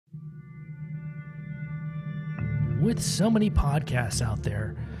With so many podcasts out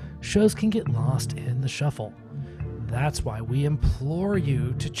there, shows can get lost in the shuffle. That's why we implore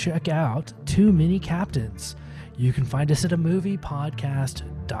you to check out Too Many Captains. You can find us at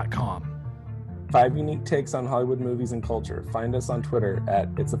amoviepodcast.com. 5 unique takes on Hollywood movies and culture. Find us on Twitter at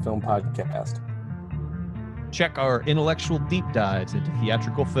It's a Film Podcast. Check our intellectual deep dives into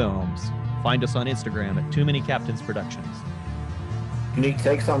theatrical films. Find us on Instagram at Too Many Captains Productions. Unique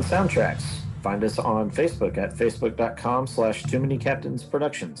takes on soundtracks. Find us on Facebook at facebook.com/Too Many Captains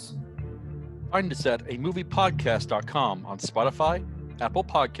Productions. Find us at amoviepodcast.com on Spotify, Apple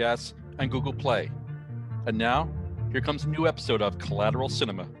Podcasts, and Google Play. And now, here comes a new episode of Collateral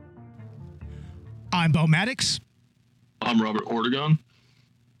Cinema. I'm Bo Maddox. I'm Robert Ortegon.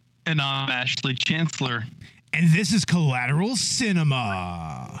 And I'm Ashley Chancellor. And this is Collateral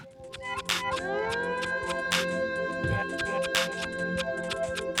Cinema.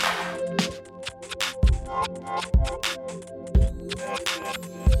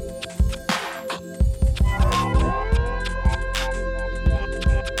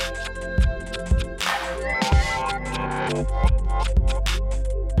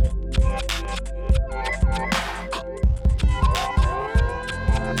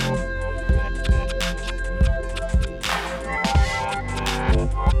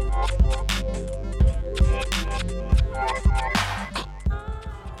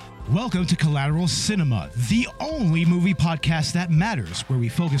 Welcome to Collateral Cinema, the only movie podcast that matters, where we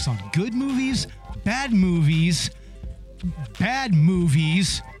focus on good movies, bad movies,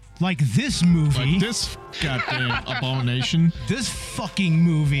 like this movie. Like this goddamn abomination. This fucking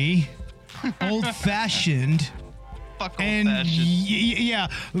movie, old-fashioned. Fuck And old-fashioned. yeah,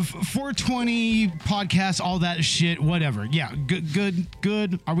 420 podcasts, all that shit, whatever. Yeah,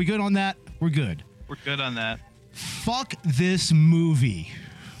 good. Are we good on that? We're good. We're good on that. Fuck this movie.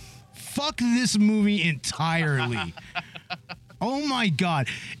 Fuck this movie entirely. Oh my God.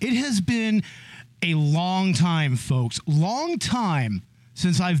 It has been a long time, folks. Long time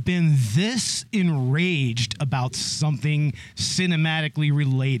since I've been this enraged about something cinematically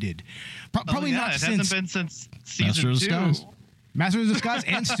related. Probably not it since hasn't been since Master of season 2. Disguise. Master of Disguise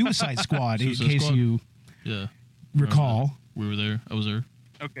and Suicide Squad, in Suicide case Squad. you Yeah. recall. We were there. I was there.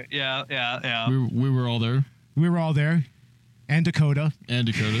 Okay, yeah. We were all there. We were all there. And Dakota. And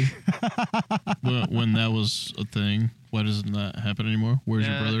Dakota. when that was a thing. Why doesn't that happen anymore? Where's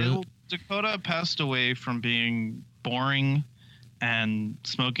your brother at? Dakota passed away from being boring and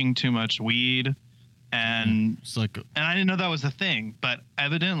smoking too much weed, and It's like I didn't know that was a thing, but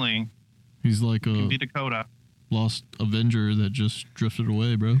evidently he's like it can a be Dakota. lost Avenger that just drifted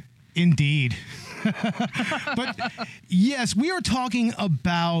away, bro. Indeed. But yes, we are talking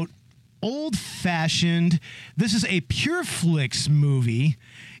about old-fashioned. This is a Pure Flix movie.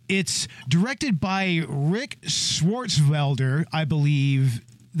 It's directed by Rick Schwartzwelder, I believe.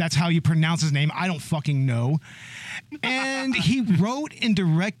 That's how you pronounce his name. I don't fucking know. And he wrote and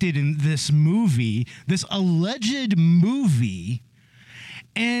directed in this movie, this alleged movie.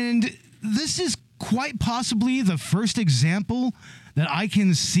 And this is quite possibly the first example that I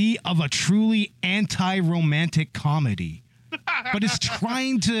can see of a truly anti-romantic comedy. But it's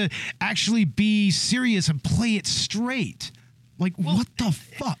trying to actually be serious and play it straight. Like, what the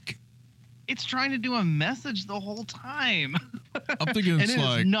fuck? It's trying to do a message the whole time. I'm thinking and it's it is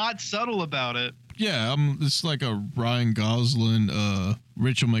like not subtle about it. yeah, it's like a Ryan Gosling,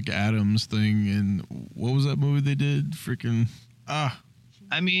 Rachel McAdams thing. And what was that movie they did? Freaking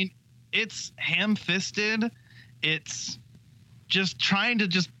I mean, it's ham-fisted. It's just trying to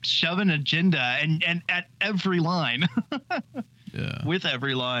just shove an agenda and at every line. yeah. With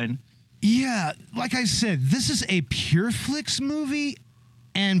every line. Yeah, like I said, this is a Pure Flix movie,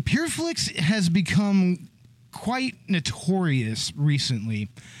 and Pure Flix has become quite notorious recently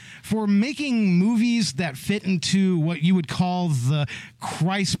for making movies that fit into what you would call the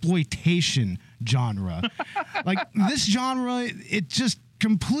Christploitation genre. Like, this genre, it just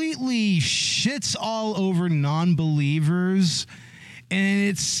completely shits all over non-believers, and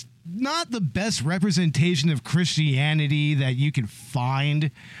it's not the best representation of Christianity that you can find.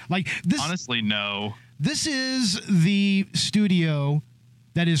 Like, this, Honestly, no. this is the studio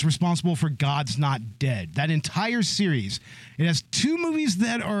that is responsible for God's Not Dead. That entire series. It has 2 movies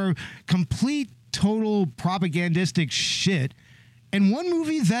that are complete, total propagandistic shit, and 1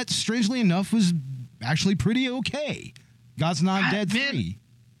 movie that, strangely enough, was actually pretty okay. God's Not Dead Man, 3.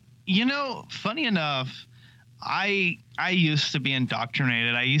 You know, funny enough, I used to be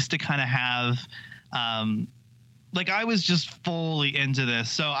indoctrinated. I used to kind of have like I was just fully into this.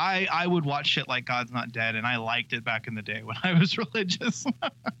 So I would watch shit like God's Not Dead, and I liked it back in the day when I was religious.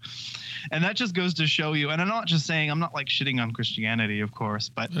 And that just goes to show you, and I'm not just saying, I'm not like shitting on Christianity, of course,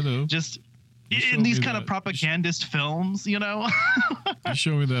 but I know. just You in showed these me kind of that. propagandist films, you know? You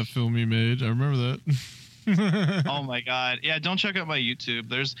showed me that film you made. I remember that. Oh my God. Yeah. Don't check out my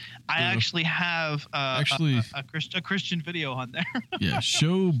YouTube. I Yeah. actually have a Christian video on there. Yeah,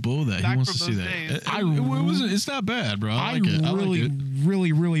 show Bo that. Back He wants from to see those that. days. It's not bad, bro. I like it. really, I like it.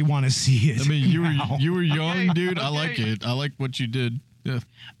 really, really want to see it. I mean, now. you were young, Okay, dude. I okay. like it. I like what you did. Yeah.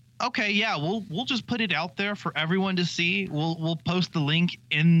 Okay, yeah, we'll just put it out there for everyone to see. We'll post the link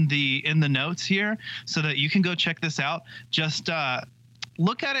in the notes here so that you can go check this out. Just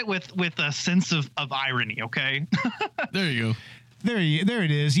look at it with a sense of irony, okay? There you go. There it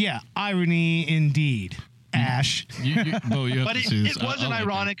is. Yeah, irony indeed. Ash. Bo, you have But to see this. it wasn't I like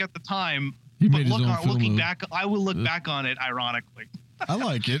ironic at the time. He But made his own film, looking though. back, I will look back on it ironically. I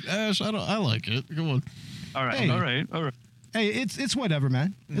like it, Ash. I like it. Come on. All right, Hey. all right. Hey, it's whatever,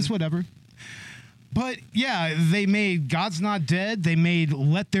 man. It's whatever. But yeah, they made God's Not Dead. They made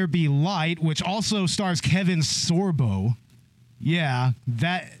Let There Be Light, which also stars Kevin Sorbo. Yeah,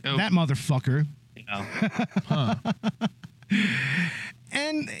 that motherfucker. Yeah.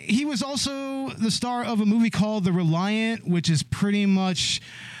 And he was also the star of a movie called The Reliant, which is pretty much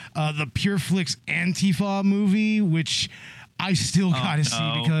the PureFlix Antifa movie, which I still gotta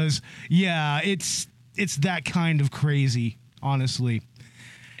see because, yeah, it's that kind of crazy, honestly.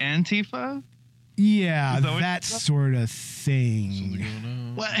 Antifa? Yeah, Is that what that you said? sort of thing.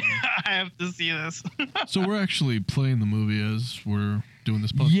 What? I have to see this. So we're actually playing the movie as we're doing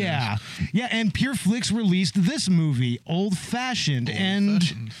this podcast. Yeah, and PureFlix released this movie, Old Fashioned, and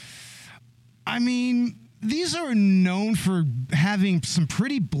Old-fashioned. I mean, these are known for having some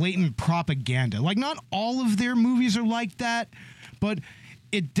pretty blatant propaganda. Like, not all of their movies are like that, but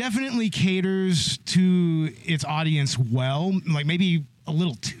it definitely caters to its audience well, like maybe a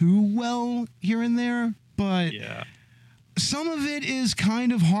little too well here and there, but Yeah. some of it is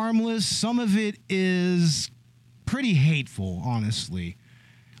kind of harmless, some of it is pretty hateful, honestly.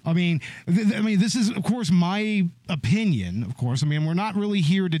 I mean, this is, of course, my opinion, of course. I mean, we're not really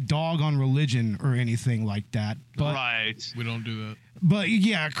here to dog on religion or anything like that. But, Right. We don't do that. But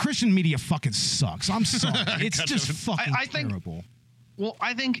yeah, Christian media fucking sucks. I'm sorry. It's just fucking I think- terrible. Well,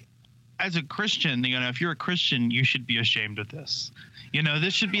 I think as a Christian, you know, if you're a Christian, you should be ashamed of this. You know,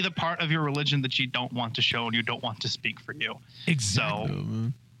 this should be the part of your religion that you don't want to show and you don't want to speak for you. Exactly. So, Oh,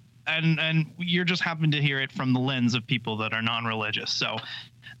 man. and you're just happen to hear it from the lens of people that are non-religious. So,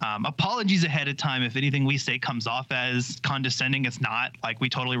 apologies ahead of time if anything we say comes off as condescending. It's not. Like, we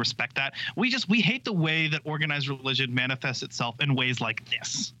totally respect that. We hate the way that organized religion manifests itself in ways like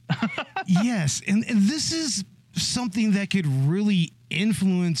this. Yes, and this is something that could really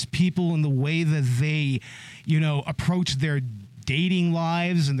influence people in the way that they, you know, approach their dating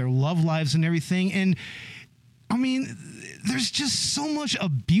lives and their love lives and everything. And I mean, there's just so much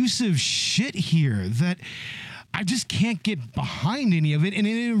abusive shit here that I just can't get behind any of it. And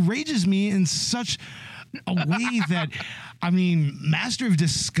it enrages me in such a way that, I mean, Master of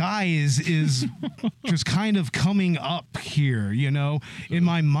Disguise is just kind of coming up here, you know, in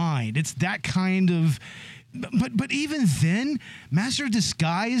my mind. It's that kind of, but even then, Master of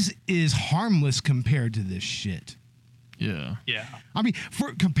Disguise is harmless compared to this shit. Yeah. Yeah. I mean,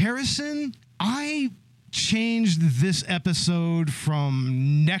 for comparison, I changed this episode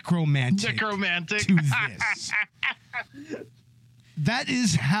from necromantic Necromantic. to this. That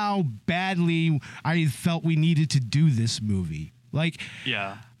is how badly I felt we needed to do this movie. Like,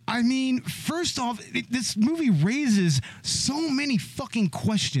 Yeah. I mean, first off, this movie raises so many fucking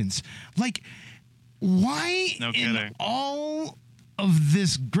questions. Like, why No in kidding. all of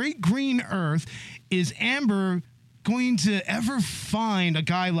this great green earth is Amber going to ever find a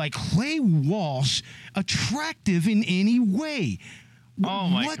guy like Clay Walsh attractive in any way? Oh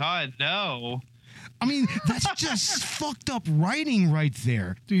my What- God, no. I mean, that's just fucked up writing right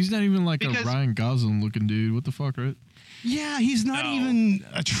there. Dude, he's not even like Because- a Ryan Gosling looking dude. What the fuck, right? Yeah, he's not No. even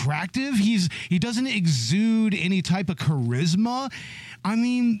attractive. He doesn't exude any type of charisma. I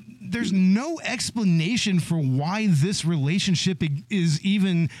mean, there's no explanation for why this relationship is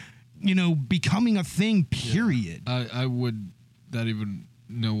even, you know, becoming a thing, period. I would not even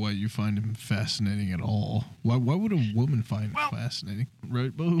know why you find him fascinating at all. Why would a woman find him fascinating?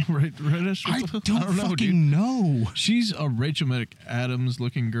 Right, Bo? Right, Ash? I What the- don't know, fucking dude. know. She's a Rachel McAdams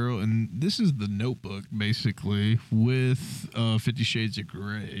looking girl, and this is the Notebook, basically, with 50 Shades of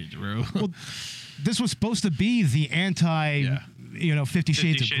Grey, bro. Well, this was supposed to be the anti, Yeah. you know, 50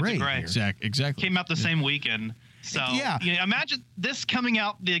 Shades of 50 Shades Grey. of Grey. here. Exactly. Came out the same weekend. So Yeah. Imagine this coming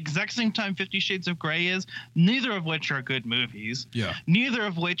out the exact same time 50 Shades of Grey is, neither of which are good movies. Yeah. Neither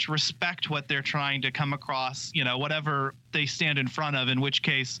of which respect what they're trying to come across, whatever they stand in front of, in which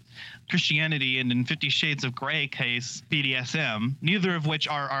case Christianity, and in 50 Shades of Grey case BDSM, neither of which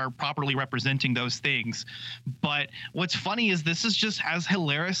are properly representing those things. But what's funny is this is just as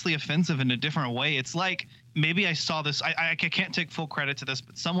hilariously offensive in a different way. It's like, maybe I saw this. I can't take full credit to this,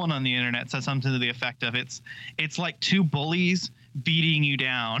 but someone on the internet said something to the effect of it's like two bullies beating you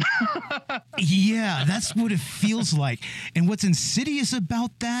down. Yeah, that's what it feels like. And what's insidious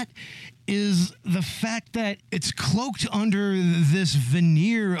about that is the fact that it's cloaked under this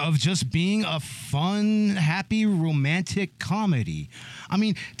veneer of just being a fun, happy, romantic comedy. I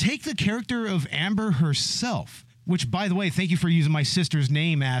mean, take the character of Amber herself. Which, by the way, thank you for using my sister's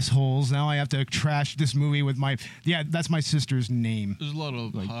name, assholes. Now I have to trash this movie with my... Yeah, that's my sister's name. There's a lot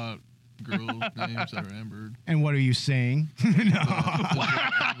of hot girl names that are Amber. And what are you saying? No.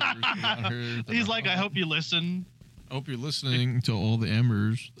 He's like, I hope you listen. I hope you're listening to all the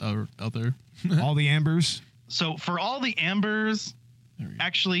Ambers out there. All the Ambers? So for all the Ambers,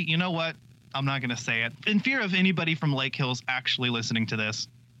 actually, you know what? I'm not going to say it. In fear of anybody from Lake Hills actually listening to this.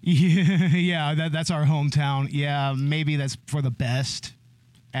 Yeah, that's our hometown. Yeah, maybe that's for the best.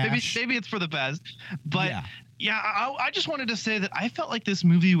 Ash. Maybe it's for the best. But yeah, I just wanted to say that I felt like this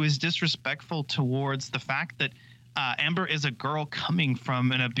movie was disrespectful towards the fact that Amber is a girl coming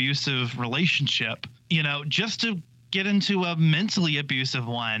from an abusive relationship, just to get into a mentally abusive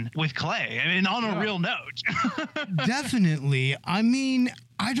one with Clay. I mean, on a real note. Definitely. I mean,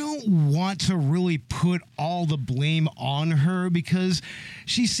 I don't want to really put all the blame on her because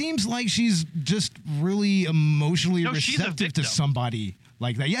she seems like she's just really emotionally receptive to somebody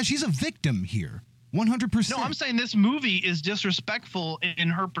like that. Yeah, she's a victim here. 100%. No, I'm saying this movie is disrespectful in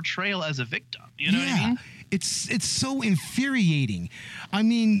her portrayal as a victim. You know what I mean? It's so infuriating. I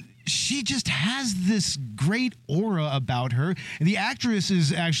mean, she just has this great aura about her. The actress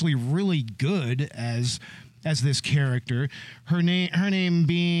is actually really good as this character. Her name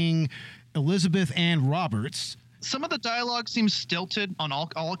being Elizabeth Ann Roberts. Some of the dialogue seems stilted on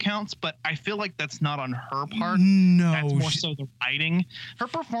all accounts, but I feel like that's not on her part. No. That's more so the writing. Her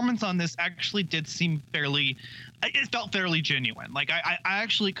performance on this actually did seem it felt fairly genuine. Like, I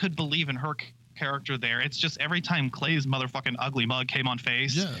actually could believe in her character there. It's just every time Clay's motherfucking ugly mug came on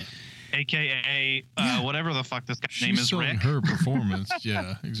face, AKA whatever the fuck this guy's name is, Rick. Her performance.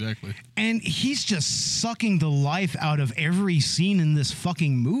 Yeah, exactly. And he's just sucking the life out of every scene in this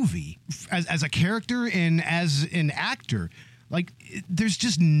fucking movie as a character and as an actor. Like, there's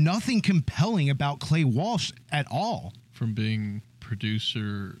just nothing compelling about Clay Walsh at all. From being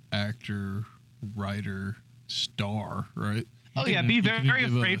producer, actor, writer, star, right? Oh, yeah, be very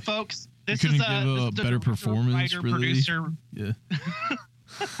afraid, folks. This is a better performance, writer, really. producer. Yeah.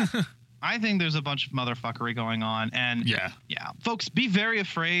 I think there's a bunch of motherfuckery going on, and yeah, folks, be very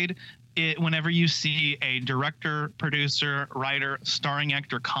afraid whenever you see a director, producer, writer, starring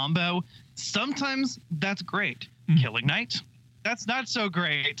actor combo. Sometimes that's great. Killing Night, that's not so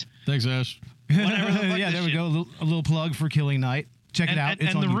great. Thanks, Ash. Whatever the fuck yeah, there we shit. go. A little plug for Killing Night. Check it out. It's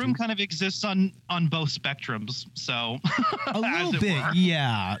and on the YouTube. room kind of exists on both spectrums, so a little as it bit, were.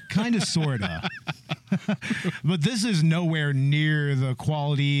 yeah, kind of, sorta. But this is nowhere near the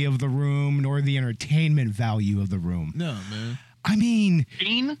quality of the room nor the entertainment value of the room. No, man. I mean,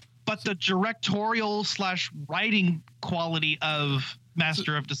 but the directorial / writing quality of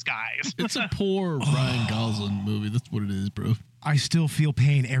Master of Disguise. It's a poor Ryan Gosling movie. That's what it is, bro. I still feel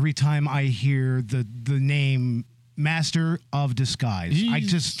pain every time I hear the name Master of Disguise.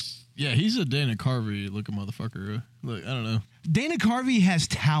 He's a Dana Carvey looking motherfucker. Look, I don't know. Dana Carvey has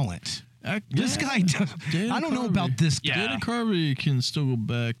talent. This guy does. I don't know about this guy. Dana Carvey can still go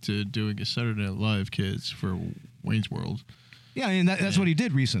back to doing a Saturday Night Live kids for Wayne's World. Yeah, and that's what he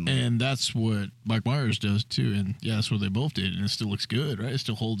did recently. And that's what Mike Myers does too. And yeah, that's what they both did. And it still looks good, right? It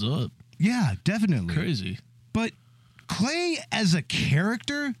still holds up. Yeah, definitely. Crazy. But Clay as a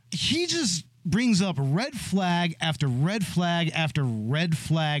character, he just brings up red flag after red flag after red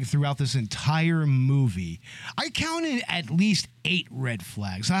flag throughout this entire movie. I counted at least 8 red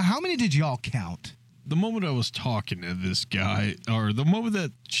flags. How many did y'all count? The moment I was talking to this guy, or the moment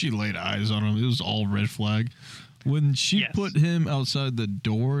that she laid eyes on him, it was all red flag. When she put him outside the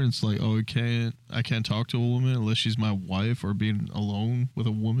door, and it's like, oh, I can't talk to a woman unless she's my wife or being alone with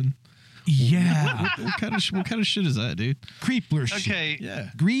a woman. Yeah. What kind of shit is that, dude? Creepler shit. Okay. Yeah.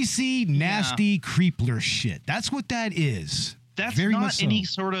 Greasy, nasty creepler shit. That's what that is. That's Very not much so. any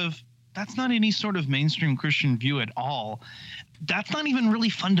sort of mainstream Christian view at all. that's not even really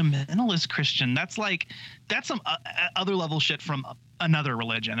fundamentalist Christian. That's some other level shit from another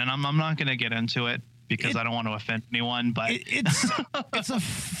religion, and I'm not going to get into it because I don't want to offend anyone. But it's a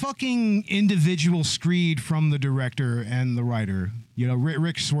fucking individual screed from the director and the writer. You know,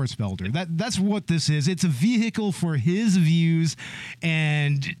 Rick Schwarzfelder. That's what this is. It's a vehicle for his views,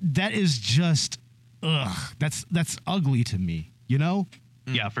 and that is just that's ugly to me. You know?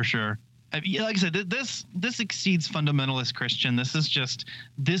 Yeah, for sure. Like I said, this exceeds fundamentalist Christian. This is just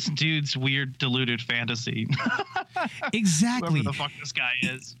this dude's weird, deluded fantasy. Exactly. Whoever the fuck this guy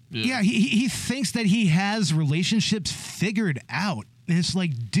is. Yeah, he thinks that he has relationships figured out. And it's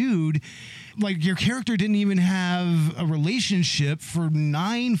like, dude, like your character didn't even have a relationship for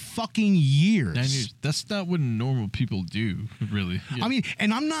 9 fucking years. 9 years. That's not what normal people do, really. Yeah. I mean,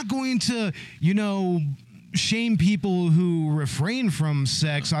 and I'm not going to, shame people who refrain from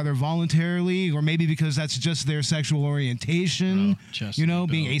sex either voluntarily or maybe because that's just their sexual orientation,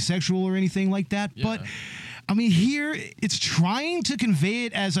 being asexual or anything like that. Yeah. But I mean, here it's trying to convey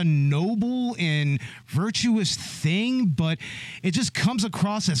it as a noble and virtuous thing, but it just comes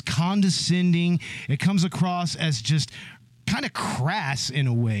across as condescending. It comes across as just kind of crass in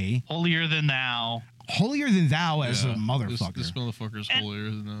a way. Holier than thou as a motherfucker. This motherfucker's holier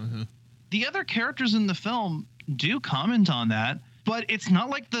than thou. Yeah. The other characters in the film do comment on that, but it's not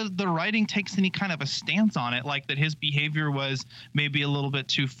like the writing takes any kind of a stance on it, like that his behavior was maybe a little bit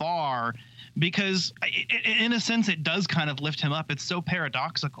too far, because in a sense it does kind of lift him up. It's so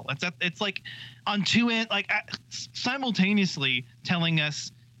paradoxical. It's like on two ends, like simultaneously telling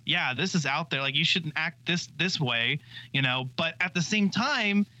us, yeah, this is out there, like you shouldn't act this way, but at the same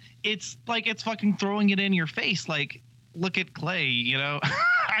time, it's like it's fucking throwing it in your face, like, look at Clay,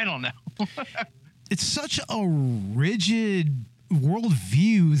 I don't know. It's such a rigid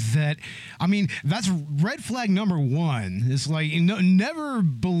worldview that, I mean, that's red flag number one. It's like, never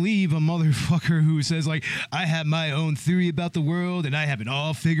believe a motherfucker who says, like, I have my own theory about the world and I have it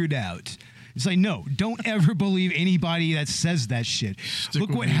all figured out. It's like, no, don't ever believe anybody that says that shit.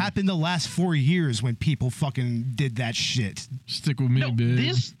 Look what happened the last 4 years when people fucking did that shit. Stick with me,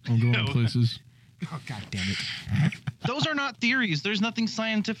 babe. I'm going places. Oh, God damn it. Those are not theories. There's nothing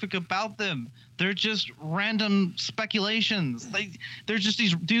scientific about them. They're just random speculations. They're just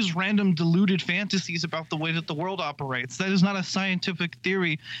these random deluded fantasies about the way that the world operates. That is not a scientific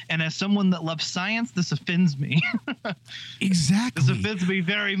theory. And as someone that loves science, this offends me. Exactly. This offends me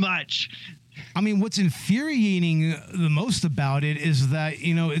very much. I mean, what's infuriating the most about it is that,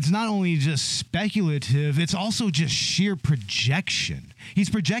 it's not only just speculative, it's also just sheer projection. He's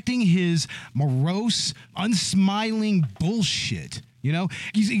projecting his morose, unsmiling bullshit.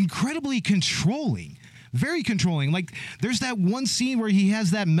 He's incredibly controlling. Very controlling. Like, there's that one scene where he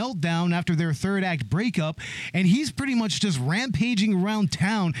has that meltdown after their third act breakup, and he's pretty much just rampaging around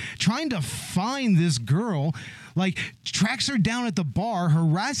town trying to find this girl. Like, tracks her down at the bar,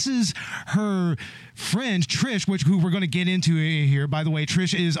 harasses her friend Trish, who we're going to get into here. By the way,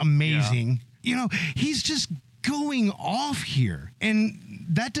 Trish is amazing. Yeah. He's just going off here, and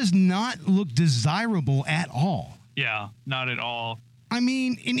that does not look desirable at all. Yeah, not at all. I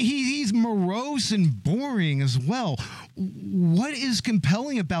mean, and he's morose and boring as well. What is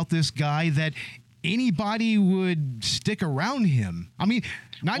compelling about this guy that anybody would stick around him? I mean,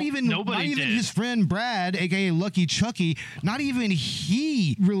 not even his friend Brad, aka Lucky Chucky, not even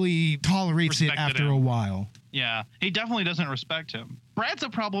he really tolerates it after a while. Yeah, he definitely doesn't respect him. Brad's a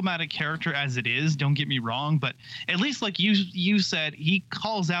problematic character as it is, don't get me wrong, but at least like you said, he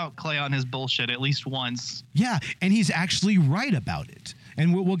calls out Clay on his bullshit at least once. Yeah, and he's actually right about it.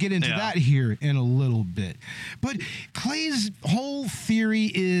 And we'll get into that here in a little bit. But Clay's whole theory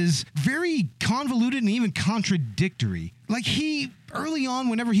is very convoluted and even contradictory. Like, early on,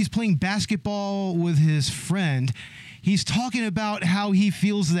 whenever he's playing basketball with his friend, he's talking about how he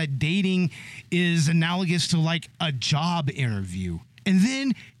feels that dating is analogous to like a job interview. And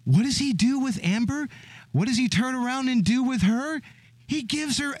then what does he do with Amber? What does he turn around and do with her? He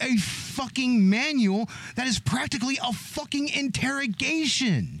gives her a fucking manual that is practically a fucking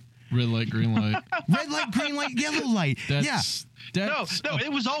interrogation. Red light, green light. Red light, green light, yellow light. No,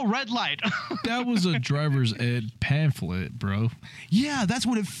 it was all red light. That was a driver's ed pamphlet, bro. Yeah, that's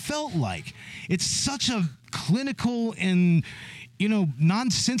what it felt like. It's such a clinical and,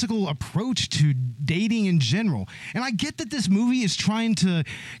 nonsensical approach to dating in general. And I get that this movie is trying to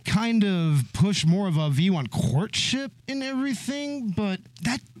kind of push more of a view on courtship and everything, but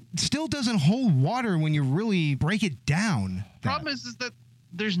that still doesn't hold water when you really break it down. Problem is that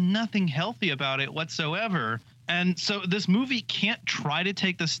there's nothing healthy about it whatsoever. And so this movie can't try to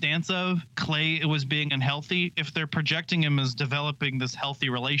take the stance of Clay was being unhealthy if they're projecting him as developing this healthy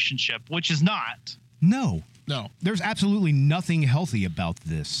relationship, which is not. No. No. There's absolutely nothing healthy about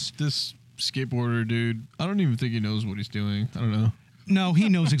this. This skateboarder dude, I don't even think he knows what he's doing. I don't know. No, he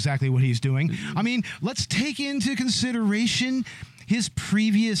knows exactly what he's doing. I mean, let's take into consideration his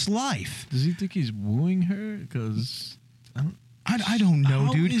previous life. Does he think he's wooing her? Because I don't know,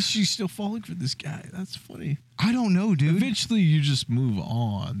 how dude. is she still falling for this guy? That's funny. I don't know, dude. Eventually, you just move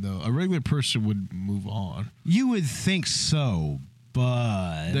on, though. A regular person would move on. You would think so,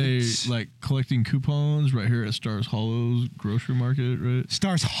 but They like collecting coupons right here at Stars Hollows grocery market, right?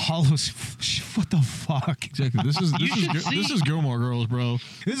 Stars Hollows. What the fuck? Exactly. This is Gilmore Girls, bro.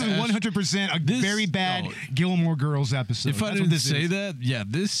 This is 100% a very bad no. Gilmore Girls episode. If I That's what didn't this say is. that, yeah,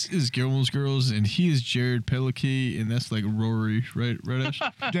 this is Gilmore Girls, and he is Jared Padalecki, and that's like Rory, right, Ash?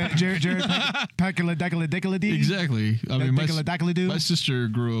 Jared Padalecki. Exactly. I mean, my Padalecki. sister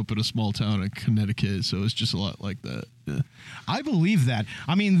grew up in a small town in Connecticut, so it's just a lot like that. Yeah. I believe that.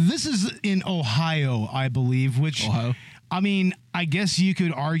 I mean, this is in Ohio, I believe, which Ohio? I mean, I guess you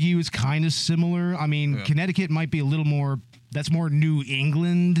could argue it's kind of similar. I mean, Yeah. Connecticut might be a little more. That's more New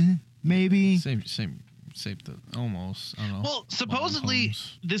England, maybe. Same almost. I don't know. Well, supposedly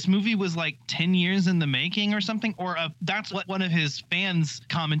Homes. this movie was like 10 years in the making or something, or that's what one of his fans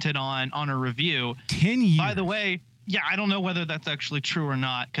commented on a review. 10 years. By the way, yeah, I don't know whether that's actually true or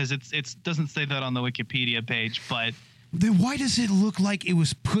not because it doesn't say that on the Wikipedia page, but Then why does it look like it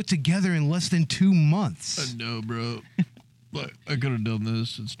was put together in less than 2 months? I know, bro. Like, I could have done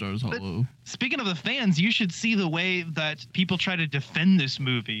this in Stars Hollow. speaking of the fans, you should see the way that people try to defend this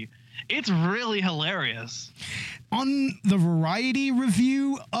movie. It's really hilarious. On the Variety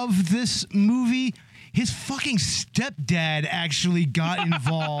review of this movie, his fucking stepdad actually got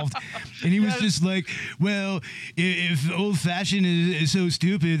involved. And he was just like, well, if Old Fashioned is so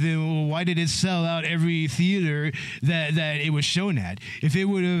stupid, then why did it sell out every theater that it was shown at? If it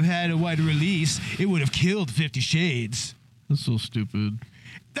would have had a wide release, it would have killed 50 Shades. That's so stupid.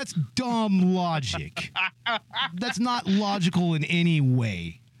 That's dumb logic. That's not logical in any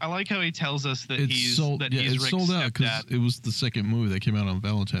way. I like how he tells us that It's he's sold. that Yeah, he's it's Rick's sold out because stepdad. it was the second movie that came out on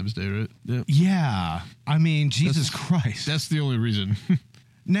Valentine's Day, right? Yeah. Yeah. I mean, Jesus Christ. That's the only reason.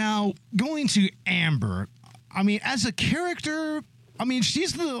 Now, going to Amber, I mean, as a character, I mean,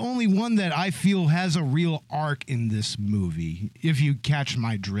 she's the only one that I feel has a real arc in this movie, if you catch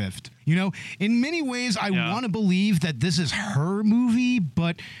my drift. You know, in many ways, I want to believe that this is her movie,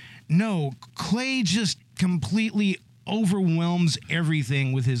 but no, Clay just completely overwhelms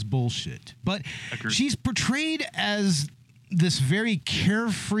everything with his bullshit. But she's portrayed as this very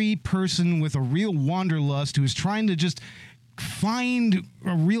carefree person with a real wanderlust who is trying to just find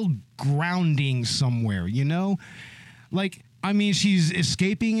a real grounding somewhere, you know? Like, I mean, she's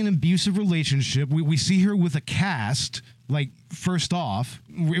escaping an abusive relationship. We see her with a cast, like, first off,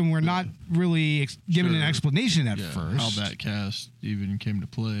 and we're not really given an explanation at first. How that cast even came to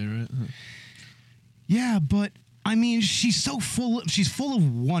play, right? Yeah, but I mean, she's full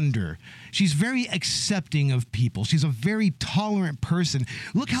of wonder. She's very accepting of people. She's a very tolerant person.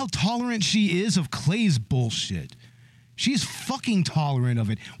 Look how tolerant she is of Clay's bullshit. She's fucking tolerant of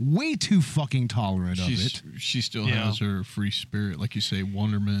it. Way too fucking tolerant of it. She still has her free spirit, like you say,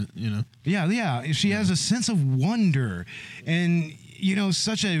 wonderment, you know? Yeah. She has a sense of wonder and, you know,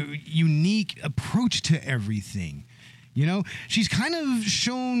 such a unique approach to everything. You know, she's kind of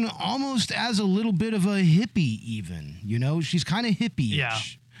shown almost as a little bit of a hippie even, you know? She's kind of hippie-ish. Yeah.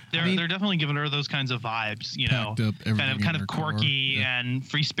 They're definitely giving her those kinds of vibes, you know, Packed up everything kind in of her car. quirky Yeah. and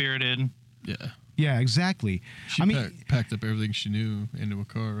free-spirited. Yeah. Yeah, exactly. She packed up everything she knew into a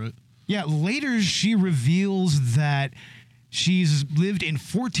car, right? Yeah, later she reveals that she's lived in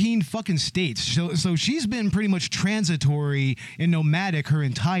 14 fucking states. So she's been pretty much transitory and nomadic her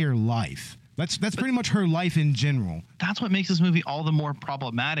entire life. That's pretty much her life in general. That's what makes this movie all the more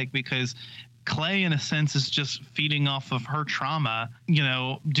problematic because Clay, in a sense, is just feeding off of her trauma, you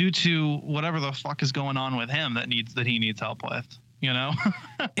know, due to whatever the fuck is going on with him that he needs help with, you know?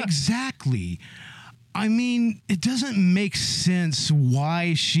 Exactly. I mean, it doesn't make sense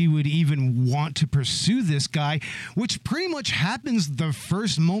why she would even want to pursue this guy, which pretty much happens the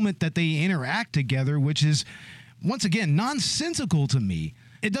first moment that they interact together, which is, once again, nonsensical to me.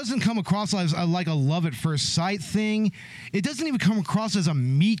 It doesn't come across as like a love at first sight thing. It doesn't even come across as a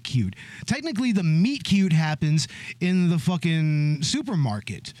meet cute. Technically, the meet cute happens in the fucking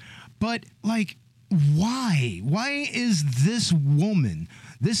supermarket. But, like, why? Why is this woman,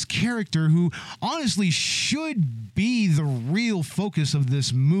 this character who honestly should be the real focus of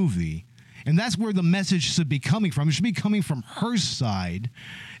this movie, And that's where the message should be coming from. It should be coming from her side.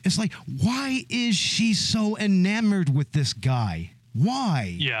 It's like, why is she so enamored with this guy?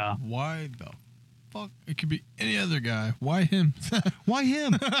 Why? Yeah. Why the fuck? It could be any other guy. Why him? Why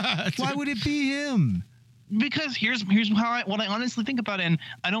him? Why would it be him? Because here's how what I honestly think about it, and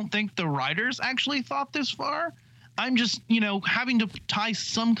I don't think the writers actually thought this far. I'm just, having to tie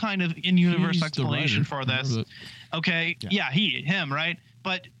some kind of in-universe He's the explanation writer. for this. Okay, yeah, him, right?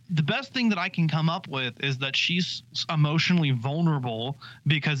 But the best thing that I can come up with is that she's emotionally vulnerable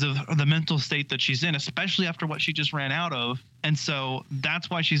because of the mental state that she's in, especially after what she just ran out of. And so that's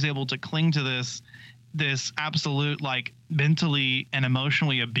why she's able to cling to this absolute, like, mentally and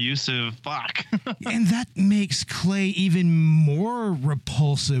emotionally abusive fuck. And that makes Clay even more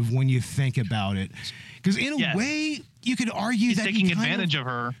repulsive when you think about it. Because in a way, you could argue He's that taking advantage of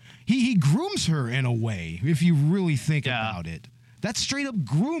her. He grooms her in a way, if you really think about it. That's straight up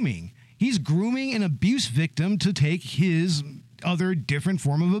grooming. He's grooming an abuse victim to take his other different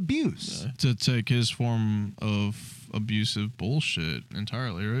form of abuse. To take his form of abusive bullshit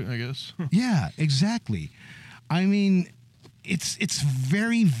entirely, right? I guess. Yeah, exactly. I mean, it's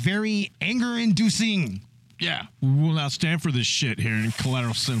very, very anger-inducing. Yeah, we will not stand for this shit here in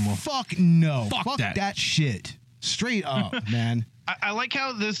Collateral Cinema. Fuck no. Fuck that. that shit. Straight up, man. I like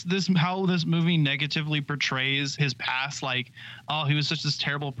how this movie negatively portrays his past, like, oh, he was such this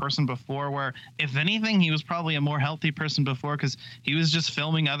terrible person before, where if anything he was probably a more healthy person before because he was just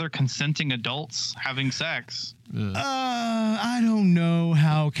filming other consenting adults having sex. I don't know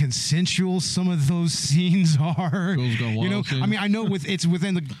how consensual some of those scenes are. Girls Gone Wild scene. I mean, I know it's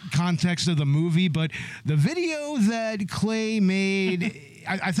within the context of the movie, but the video that Clay made,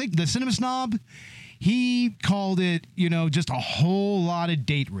 I think the Cinema Snob, he called it, just a whole lot of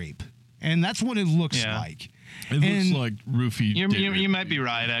date rape. And that's what it looks like. It looks like roofie. You might be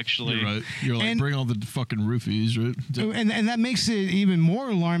right, actually. You're right. You're like, bring all the fucking roofies, right? And that makes it even more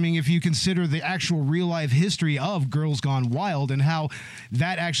alarming if you consider the actual real life history of Girls Gone Wild and how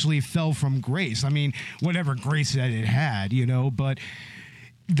that actually fell from grace. I mean, whatever grace that it had, but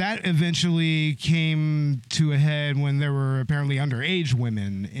that eventually came to a head when there were apparently underage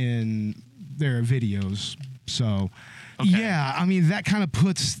women in their videos. So, yeah, I mean, that kind of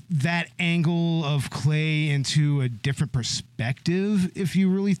puts that angle of Clay into a different perspective if you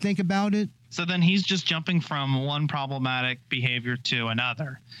really think about it. So then he's just jumping from one problematic behavior to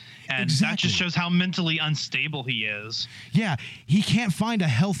another. And that just shows how mentally unstable he is. Yeah, he can't find a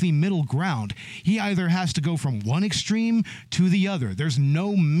healthy middle ground. He either has to go from one extreme to the other. There's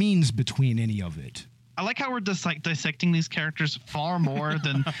no means between any of it. I like how we're dissecting these characters far more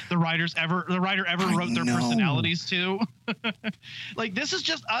than the writer ever wrote their personalities to. Like, this is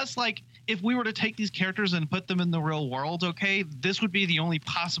just us. Like, if we were to take these characters and put them in the real world, okay, this would be the only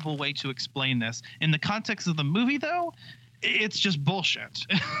possible way to explain this. In the context of the movie, though, it's just bullshit.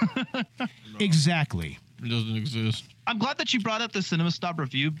 Exactly. It doesn't exist. I'm glad that you brought up the Cinema Snob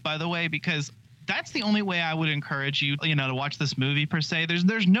review, by the way, because that's the only way I would encourage you, to watch this movie per se.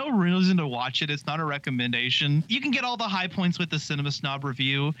 There's no reason to watch it. It's not a recommendation. You can get all the high points with the Cinema Snob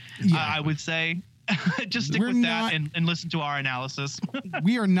review, I would say. Just stick with that and listen to our analysis.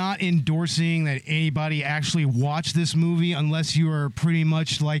 We are not endorsing that anybody actually watch this movie unless you are pretty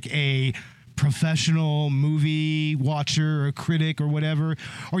much like a professional movie watcher or critic or whatever,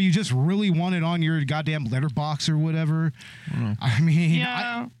 or you just really want it on your goddamn letterbox or whatever. I mean,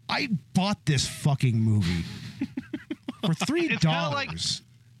 yeah. I bought this fucking movie for $3.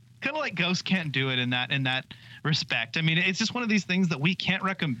 Kind of like Ghost can't do it in that respect. I mean, it's just one of these things that we can't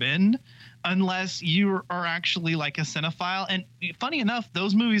recommend unless you are actually like a cinephile. And funny enough,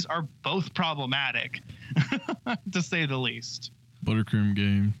 those movies are both problematic, to say the least. Buttercream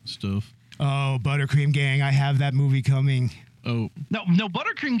Gang stuff. Oh, Buttercream Gang. I have that movie coming. Oh. No,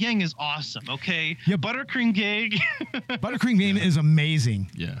 Buttercream Gang is awesome, okay? Yeah, Buttercream Gang. Buttercream Gang is amazing.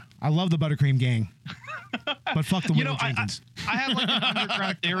 Yeah. I love the Buttercream Gang. But fuck the Widow Jenkins. I have like an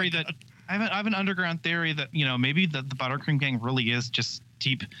underground theory that I have an underground theory that, maybe the Buttercream Gang really is just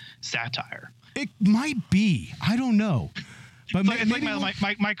deep satire. It might be. I don't know. But it's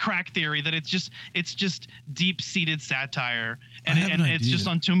like my crack theory that it's just deep-seated satire, and it's just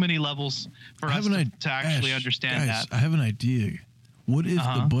on too many levels for us to actually understand that. I have an idea. What if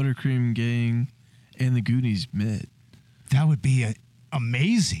the Buttercream Gang and the Goonies met? That would be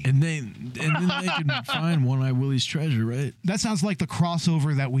amazing. And then they can find One-Eye Willie's treasure, right? That sounds like the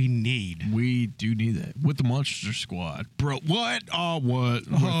crossover that we need. We do need that with the Monster Squad, bro. What? Oh, what?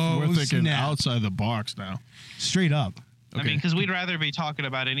 We're thinking outside the box now. Straight up. Okay. I mean, because we'd rather be talking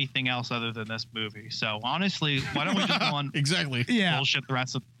about anything else other than this movie. So honestly, why don't we just go on exactly bullshit the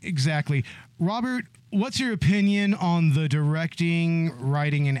rest of Exactly. Robert, what's your opinion on the directing,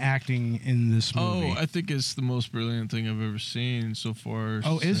 writing, and acting in this movie? Oh, I think it's the most brilliant thing I've ever seen so far.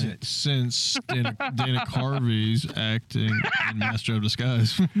 Oh, is it? Since Dana Carvey's acting in Master of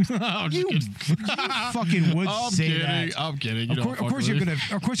Disguise. You fucking would say that. I'm kidding. Of course you're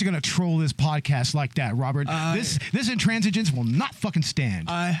gonna troll this podcast like that, Robert. This intransigence will not fucking stand.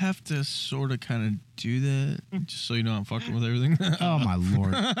 I have to sort of kind of do that, just so you know I'm fucking with everything. Oh my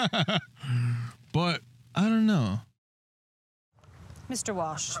lord. But I don't know. Mr.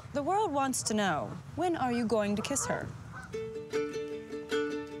 Walsh, the world wants to know, when are you going to kiss her?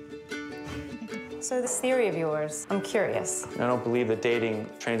 So this theory of yours, I'm curious. I don't believe that dating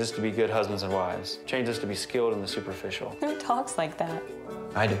trains us to be good husbands and wives. Trains us to be skilled in the superficial. Who talks like that?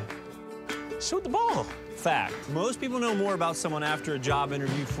 I do. Shoot the ball. Fact. Most people know more about someone after a job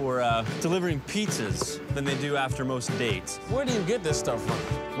interview for delivering pizzas than they do after most dates. Where do you get this stuff from?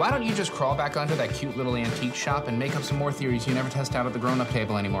 Why don't you just crawl back onto that cute little antique shop and make up some more theories you never test out at the grown-up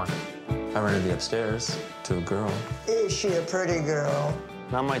table anymore? I rented the upstairs to a girl. Is she a pretty girl?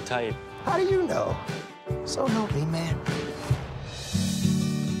 Not my type. How do you know? So help me, man.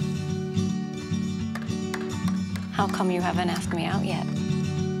 How come you haven't asked me out yet?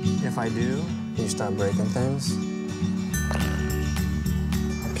 If I do, you start breaking things.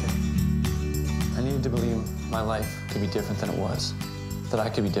 Okay. I needed to believe my life could be different than it was. That I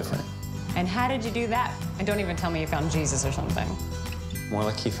could be different. And how did you do that? And don't even tell me you found Jesus or something. More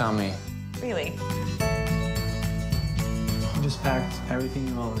like he found me. Really? You just packed everything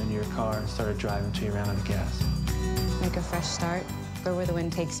you own into your car and started driving until you ran out of gas. Make a fresh start, go where the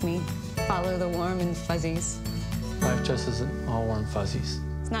wind takes me, follow the warm and fuzzies. Life just isn't all warm fuzzies.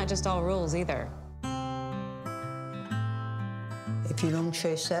 It's not just all rules either. If you don't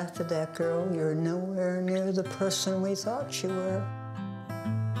chase after that girl, you're nowhere near the person we thought you were.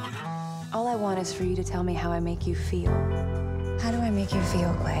 All I want is for you to tell me how I make you feel. How do I make you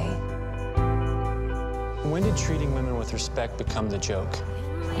feel, Clay? When did treating women with respect become the joke?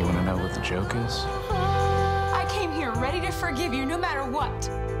 You want to know what the joke is? I came here ready to forgive you no matter what.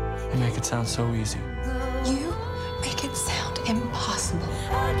 You make it sound so easy. You make it sound impossible.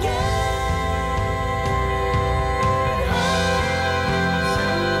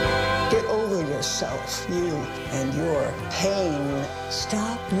 Get over yourself, you and your pain.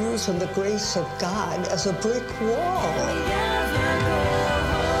 Stop using the grace of God as a brick wall.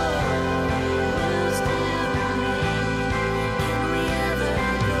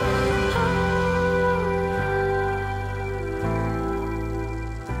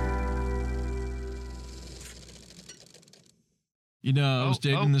 You know, I was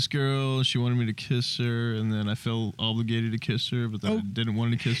dating this girl. She wanted me to kiss her, and then I felt obligated to kiss her, but then I didn't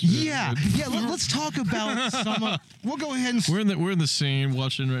want to kiss her. Yeah, let's talk about some. We'll go ahead and we're in the scene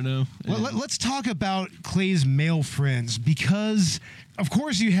watching right now. Let's talk about Clay's male friends, because of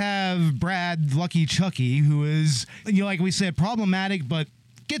course you have Brad Lucky Chucky, who is, like we said, problematic, but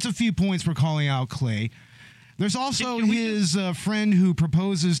gets a few points for calling out Clay. There's also his friend who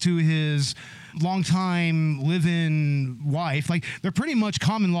proposes to his longtime live-in wife. Like, they're pretty much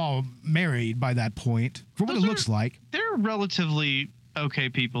common law married by that point, for what it looks like. They're relatively okay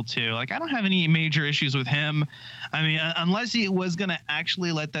people, too. Like, I don't have any major issues with him. I mean, unless he was going to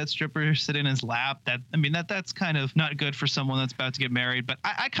actually let that stripper sit in his lap, that's kind of not good for someone that's about to get married. But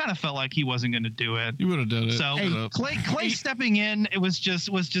I kind of felt like he wasn't going to do it. You would have done it. So Clay stepping in, it was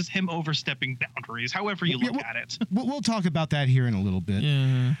just him overstepping boundaries, however you look at it. We'll talk about that here in a little bit.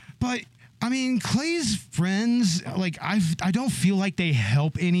 Yeah. But I mean, Clay's friends, like, I don't feel like they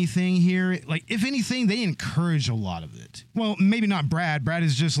help anything here. Like, if anything, they encourage a lot of it. Well, maybe not Brad. Brad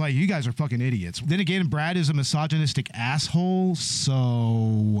is just like, you guys are fucking idiots. Then again, Brad is a misogynistic asshole,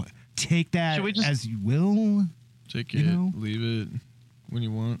 so take that as you will. Take it, leave it when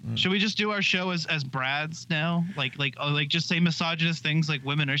you want. Should we just do our show as Brad's now? Like just say misogynist things like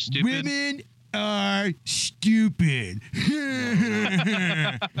women are stupid? Women are stupid.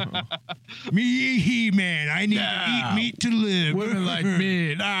 Me, He-Man. I need to eat meat to live. Women like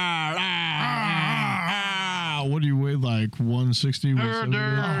me. What do you weigh, like 160?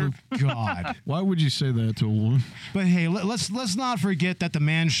 Oh, God. Why would you say that to a woman? But hey, let's not forget that the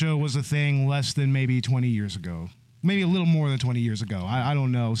Man Show was a thing less than maybe 20 years ago. Maybe a little more than 20 years ago. I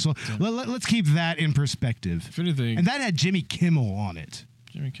don't know. So let's keep that in perspective. If anything. And that had Jimmy Kimmel on it.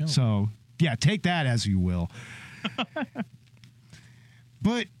 Jimmy Kimmel. So, yeah, take that as you will.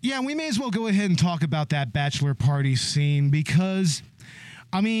 But, yeah, we may as well go ahead and talk about that bachelor party scene because,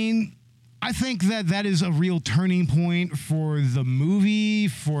 I mean, I think that is a real turning point for the movie,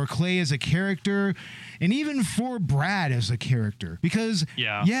 for Clay as a character, and even for Brad as a character. Because,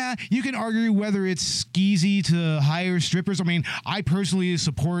 yeah, you can argue whether it's skeezy to hire strippers. I mean, I personally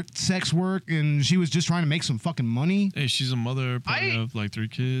support sex work, and she was just trying to make some fucking money. Hey, she's a mother, probably have like 3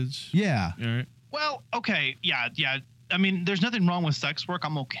 kids. Yeah. All right. Well, okay, yeah. I mean, there's nothing wrong with sex work.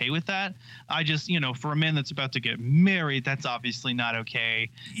 I'm okay with that. I just, for a man that's about to get married, that's obviously not okay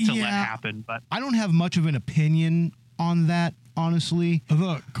to let happen. But I don't have much of an opinion on that, honestly. I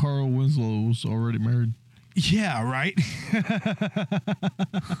thought Carl Winslow was already married. Yeah, right?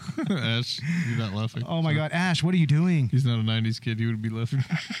 Ash, you're not laughing. Oh, my God. Ash, what are you doing? He's not a 90s kid. He would be laughing.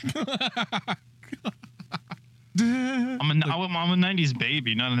 I'm a 90s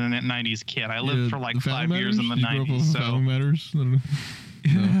baby, not a 90s kid. I lived for like 5 years in the 90s. So Family Matters? I don't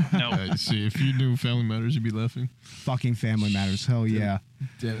know. No. See, if you knew Family Matters, you'd be laughing. Fucking Family Matters. Hell yeah.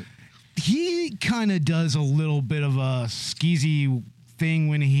 Damn it. He kind of does a little bit of a skeezy thing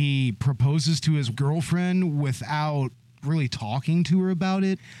when he proposes to his girlfriend without really talking to her about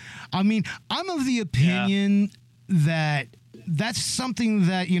it. I mean, I'm of the opinion that that's something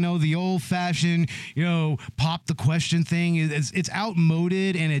that, the old-fashioned, pop the question thing, it's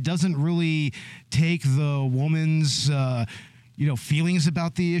outmoded, and it doesn't really take the woman's, feelings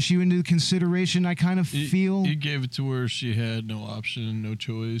about the issue into consideration, I kind of feel. He gave it to her. She had no option, no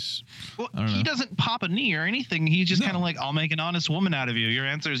choice. Well, he doesn't pop a knee or anything. He's just kind of like, I'll make an honest woman out of you. Your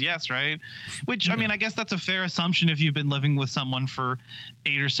answer is yes, right? Which, I mean, I guess that's a fair assumption if you've been living with someone for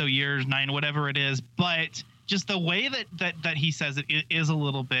 8 or so years, 9, whatever it is. But just the way that he says it is a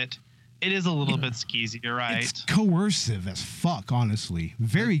little bit skeezy. You're right. It's coercive as fuck, honestly.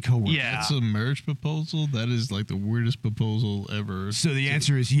 Very coercive. Yeah. That's a marriage proposal. That is like the weirdest proposal ever. So the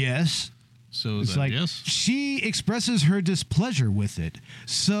answer is yes. So it's that like yes? She expresses her displeasure with it.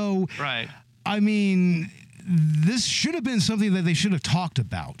 So, right. I mean, this should have been something that they should have talked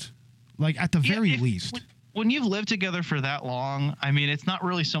about, like at the very least. When you've lived together for that long, I mean, it's not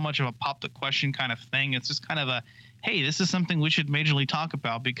really so much of a pop the question kind of thing. It's just kind of a, hey, this is something we should majorly talk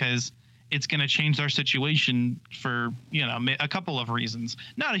about because it's going to change our situation for, a couple of reasons.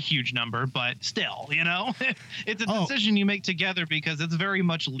 Not a huge number, but still, it's a decision you make together because it's very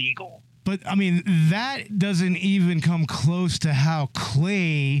much legal. But, I mean, that doesn't even come close to how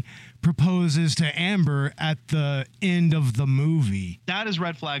Clay proposes to Amber at the end of the movie. That is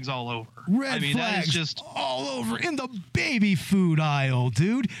red flags all over. Red flags that is just all over in the baby food aisle,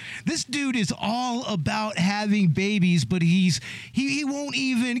 dude. This dude is all about having babies, but he won't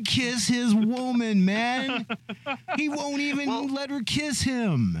even kiss his woman, man. He won't even let her kiss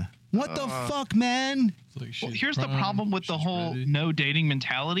him. What the fuck, man? Well, here's the problem with the whole no dating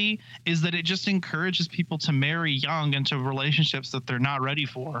mentality is that it just encourages people to marry young into relationships that they're not ready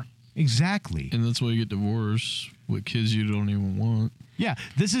for. Exactly. And that's why you get divorced with kids you don't even want. Yeah,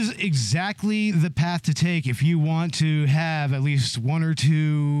 this is exactly the path to take if you want to have at least 1 or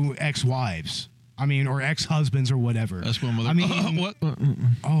 2 ex-wives. I mean, or ex-husbands or whatever. That's my mother. I mean, what?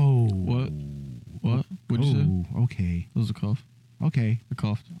 Oh. What? What'd you say? Okay. That was a cough. Okay. I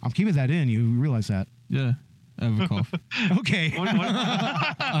coughed. I'm keeping that in. You realize that? Yeah. I have a cough. Okay. I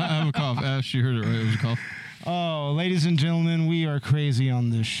have a cough. Ash, you heard it right. It was a cough. Oh, ladies and gentlemen, we are crazy on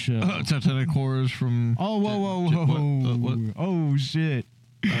this show. Titanic horrors from... Oh, whoa. What? Oh, shit.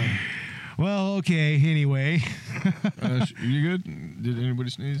 Well, okay, anyway. You good? Did anybody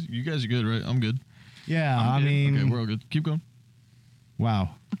sneeze? You guys are good, right? I'm good. Yeah, I mean... Okay, we're all good. Keep going. Wow.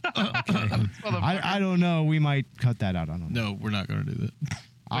 Okay. I don't know. We might cut that out. I don't know. No, we're not going to do that.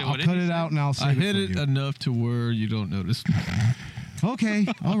 I'll cut it out and I'll say I hit it enough to where you don't notice. Okay,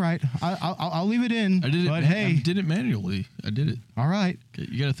 all right. I'll leave it in. I did it. But hey, I did it manually. I did it. All right. Okay,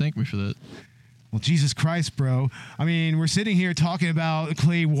 you got to thank me for that. Well, Jesus Christ, bro. I mean, we're sitting here talking about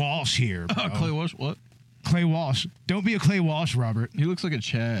Clay Walsh here, bro. Clay Walsh? What? Clay Walsh. Don't be a Clay Walsh, Robert. He looks like a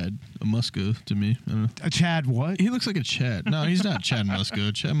Chad, a Muska to me. I don't know. A Chad what? He looks like a Chad. No, he's not Chad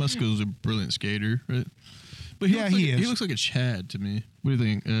Muska. Chad Muska is a brilliant skater, right? But he is. He looks like a Chad to me. What do you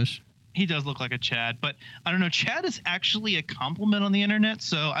think, Ash? He does look like a Chad, but I don't know. Chad is actually a compliment on the internet,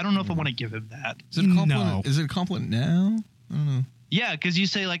 so I don't know if I want to give him that. Is it a compliment? No. Is it a compliment now? I don't know. Yeah, because you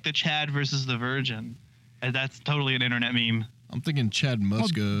say like the Chad versus the Virgin. And that's totally an internet meme. I'm thinking Chad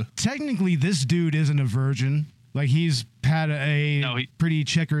Muska. Well, technically, this dude isn't a virgin. Like, he's had a pretty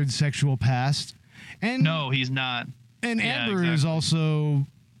checkered sexual past. And no, he's not. And Amber is also...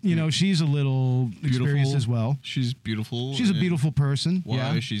 You know, she's a little experienced as well. She's beautiful. She's a beautiful person.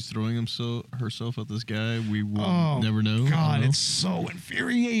 Why she's throwing herself at this guy, we will never know. God, it's so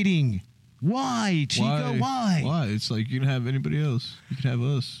infuriating. Why, Chica? Why? Why? It's like you can have anybody else. You can have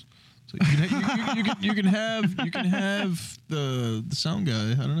us. So you can have the sound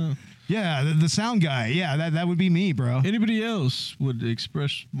guy. I don't know. Yeah, the sound guy. Yeah, that would be me, bro. Anybody else would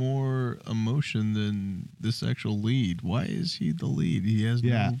express more emotion than this actual lead. Why is he the lead? He has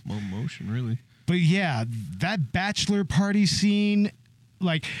no emotion, really. But yeah, that bachelor party scene,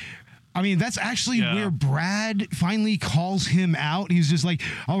 like, I mean, that's actually where Brad finally calls him out. He's just like,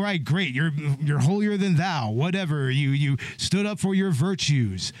 all right, great. You're holier than thou. Whatever. You stood up for your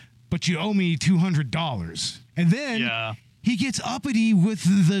virtues, but you owe me $200. And then he gets uppity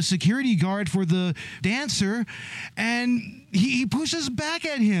with the security guard for the dancer, and he pushes back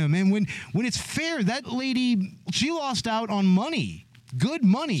at him. And when it's fair, that lady, she lost out on money. Good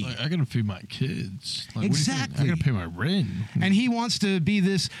money. Like, I gotta feed my kids. Like, exactly. I gotta pay my rent. And he wants to be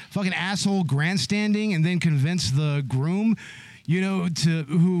this fucking asshole grandstanding and then convince the groom,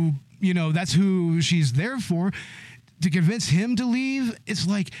 that's who she's there for, to convince him to leave. It's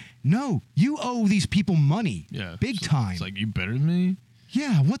like, no, you owe these people money. Yeah. Big time. It's like, you better than me?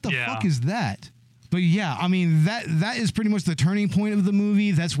 Yeah, what the fuck is that? But yeah, I mean, that is pretty much the turning point of the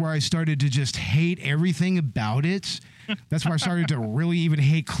movie. That's where I started to just hate everything about it. That's where I started to really even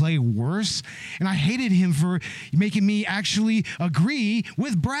hate Clay worse. And I hated him for making me actually agree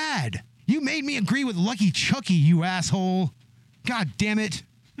with Brad. You made me agree with Lucky Chucky, you asshole. God damn it.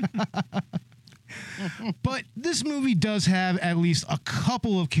 But this movie does have at least a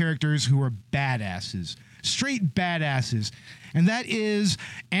couple of characters who are badasses. Straight badasses. And that is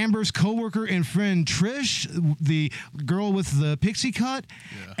Amber's coworker and friend Trish, the girl with the pixie cut,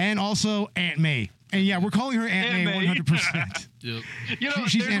 and also Aunt May. And yeah, we're calling her Aunt May 100%. Yep.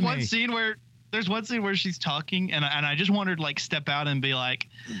 She's there's Aunt one May. scene where she's talking, and I just wanted to like step out and be like,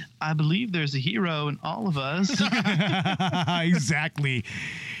 I believe there's a hero in all of us. Exactly.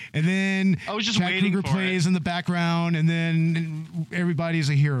 And then I was just Chad waiting Kruger for plays in the background, and then everybody's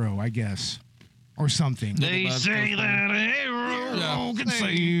a hero, I guess, or something. They say that a hero can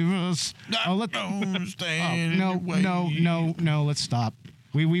save us. Oh, no, let's stop.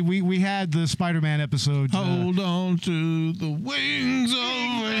 We had the Spider-Man episode. Hold on to the wings of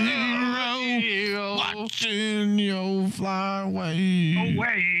a hero, watching you fly away.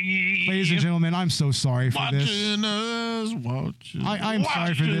 Ladies and gentlemen, I'm so sorry for this. I'm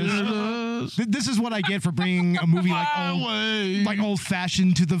sorry for this. This is what I get for bringing a movie like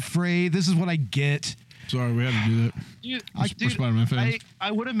old-fashioned to the fray. This is what I get. Sorry, we had to do that. We're Spider-Man fans.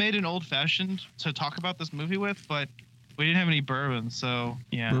 I would have made an old-fashioned to talk about this movie with, but we didn't have any bourbon, so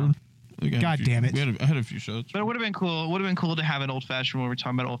yeah. Bourbon? God damn it. I had a few shots. But it would have been cool. It would have been cool to have an old fashioned when we're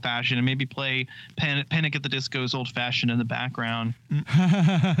talking about old fashioned, and maybe play Panic at the Disco's Old Fashioned in the background.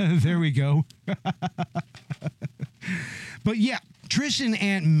 There we go. But yeah, Trish and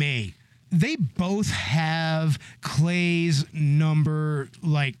Aunt May, they both have Clay's number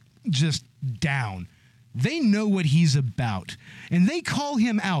like just down. They know what he's about, and they call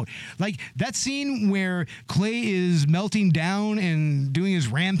him out. Like that scene where Clay is melting down and doing his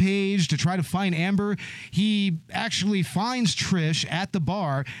rampage to try to find Amber. He actually finds Trish at the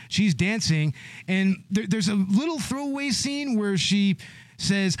bar. She's dancing, and there's a little throwaway scene where she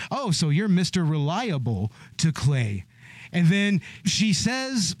says, "Oh, so you're Mr. Reliable," to Clay. And then she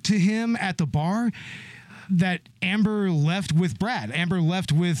says to him at the bar that Amber left with Brad. Amber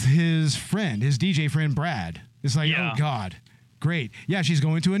left with his friend, his DJ friend, Brad. It's like, oh, God. Great. Yeah, she's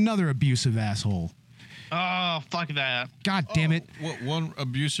going to another abusive asshole. Oh, fuck that. God damn it. What, one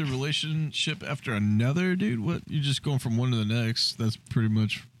abusive relationship after another, dude? What? You're just going from one to the next. That's pretty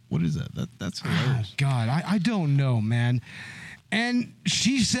much, what is that? That's hilarious. Oh, God, I don't know, man. And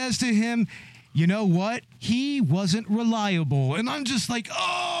she says to him, you know what? He wasn't reliable. And I'm just like,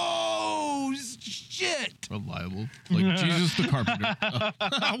 oh, shit. Reliable. Like Jesus the Carpenter.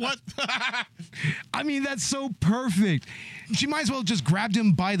 What? I mean, that's so perfect. She might as well just grabbed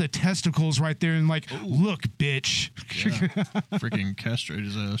him by the testicles right there and like, look, bitch. Yeah. Freaking castrate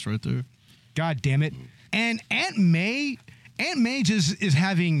his ass right there. God damn it. And Aunt May just is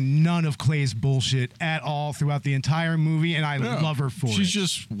having none of Clay's bullshit at all throughout the entire movie, and I love her for it. She's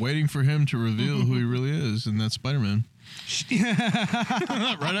just waiting for him to reveal who he really is, and that's Spider-Man.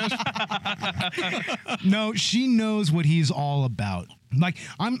 Right, Ash? No, she knows what he's all about. Like,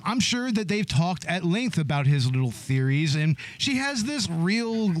 I'm sure that they've talked at length about his little theories, and she has this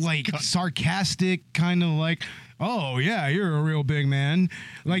real, like, sarcastic kind of like, oh, yeah, you're a real big man.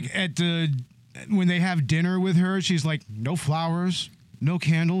 Like, when they have dinner with her, she's like, no flowers, no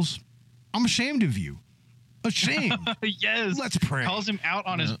candles. I'm ashamed of you. Ashamed. Yes. Let's pray. Calls him out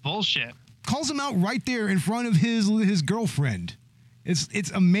on his bullshit. Calls him out right there in front of his girlfriend.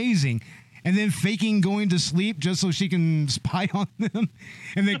 It's amazing. and then faking going to sleep just so she can spy on them,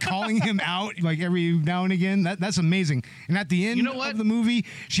 and then calling him out like every now and again. That's amazing. And at the end of the movie,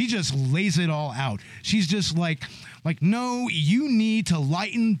 she just lays it all out. She's just like, no, you need to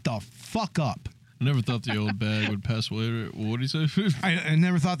lighten the fuck up. I never thought the old bag would pass away. What did he say? I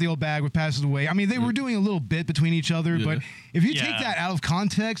never thought the old bag would pass away. I mean, they were doing a little bit between each other, but if you take that out of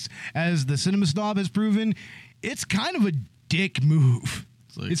context, as the Cinema Snob has proven, it's kind of a dick move.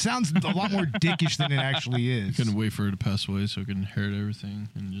 It sounds a lot more dickish than it actually is. Couldn't wait for her to pass away so I could inherit everything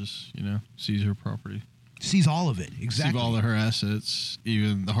and just, seize her property. Seize all of it, exactly. Seize all of her assets,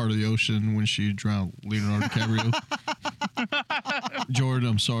 even the heart of the ocean when she drowned Leonardo DiCaprio. Jordan,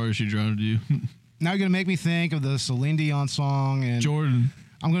 I'm sorry she drowned you. Now you're going to make me think of the Celine Dion song. And Jordan.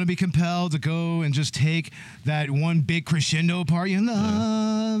 I'm going to be compelled to go and just take that one big crescendo part. Your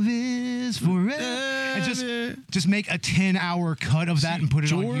love is forever. And just make a 10-hour cut of that and put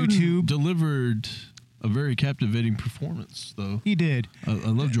it on YouTube. Delivered a very captivating performance, though. He did. I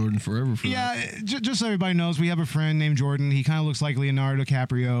love Jordan forever for that. Yeah, just so everybody knows, we have a friend named Jordan. He kind of looks like Leonardo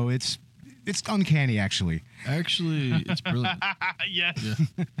DiCaprio. It's uncanny, actually. Actually, it's brilliant. Yes.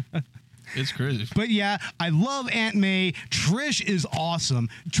 Yeah. It's crazy. But yeah, I love Aunt May. Trish is awesome.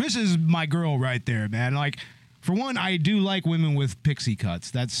 Trish is my girl right there, man. Like, for one, I do like women with pixie cuts.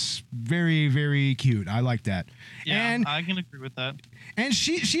 That's very, very cute. I like that. Yeah, and I can agree with that. And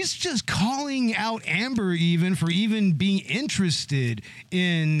she's just calling out Amber even for even being interested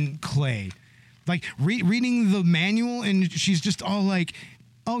in Clay. Like, reading the manual, and she's just all like,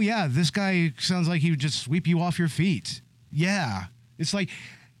 oh, yeah, this guy sounds like he would just sweep you off your feet. Yeah. It's like...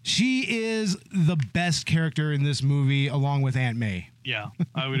 She is the best character in this movie, along with Aunt May. Yeah,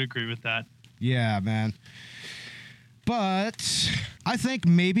 I would agree with that. Yeah, man. But I think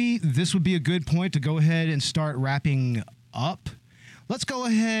maybe this would be a good point to go ahead and start wrapping up. Let's go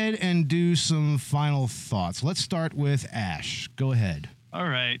ahead and do some final thoughts. Let's start with Ash. Go ahead. All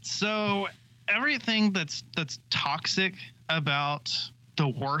right. So everything that's toxic about the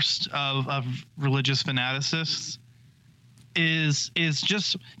worst of religious fanaticists is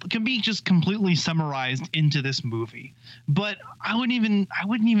just can be just completely summarized into this movie. But I wouldn't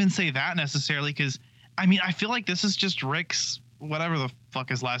even say that necessarily, because I mean, I feel like this is just Rick's, whatever the fuck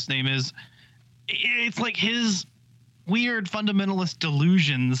his last name is. It's like his weird fundamentalist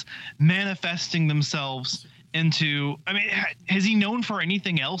delusions manifesting themselves into, I mean, has he known for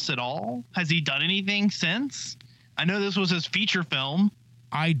anything else at all? Has he done anything since? I know this was his feature film.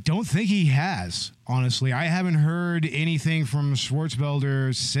 I don't think he has, honestly. I haven't heard anything from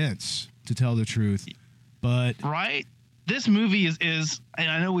Schwarzenegger since, to tell the truth. But right? This movie is,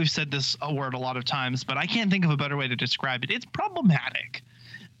 and I know we've said this word a lot of times, but I can't think of a better way to describe it. It's problematic.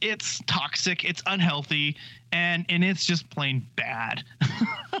 It's toxic. It's unhealthy. And it's just plain bad.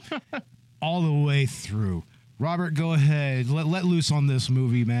 All the way through. Robert, go ahead. Let loose on this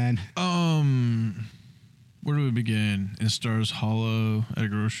movie, man. Where do we begin? In Stars Hollow at a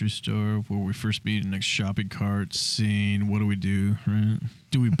grocery store where we first meet in a shopping cart scene. What do we do, right?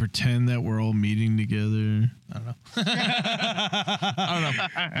 Do we pretend that we're all meeting together? I don't know. I don't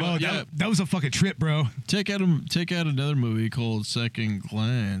know. Well, yeah, that was a fucking trip, bro. Take out another movie called Second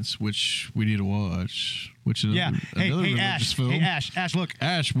Glance, which we need to watch. Which is another religious Ash. film. Hey, Ash, look.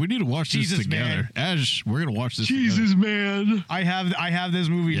 Ash, we need to watch this together. Man. Ash, we're gonna watch this Jesus, together. man. I have this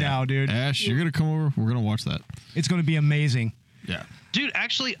movie now, dude. Ash, you're gonna come over. We're gonna watch that. It's gonna be amazing. Yeah. Dude,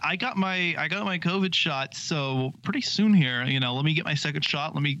 actually, I got my COVID shot, so pretty soon here. Let me get my second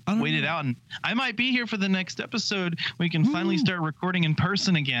shot. Let me wait it out, and I might be here for the next episode. We can finally start recording in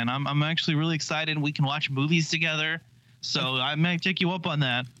person again. I'm actually really excited. We can watch movies together, so I might take you up on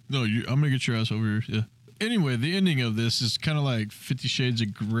that. No, I'm gonna get your ass over here. Yeah. Anyway, the ending of this is kind of like 50 Shades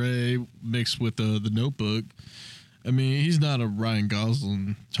of Grey mixed with the Notebook. I mean, he's not a Ryan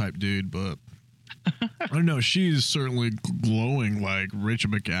Gosling type dude, but I don't know. She's certainly glowing like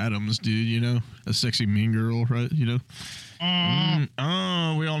Rachel McAdams, dude. A sexy mean girl, right?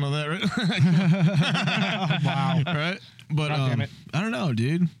 Oh, we all know that, right? Wow. Right? But damn it. I don't know,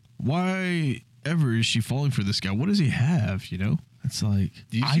 dude. Why ever is she falling for this guy? What does he have? It's like,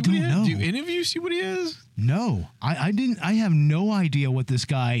 do you see I don't know. Do any of you see what he has? No, I didn't. I have no idea what this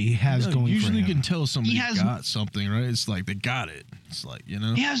guy has going usually for him. You can tell somebody got something, right? It's like they got it. It's like,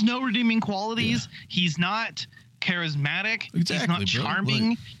 He has no redeeming qualities. Yeah. He's not charismatic. Exactly, he's not charming.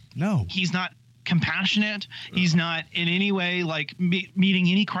 Like, no. He's not compassionate. He's not in any way like meeting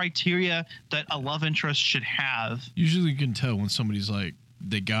any criteria that a love interest should have. Usually you can tell when somebody's like,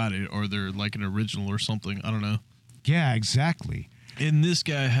 they got it, or they're like an original or something. I don't know. Yeah, exactly. And this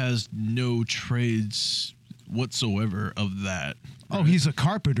guy has no trades whatsoever of that. Oh, he's a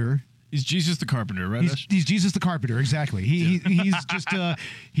carpenter. He's Jesus the Carpenter, right? He's Jesus the Carpenter, exactly. He's just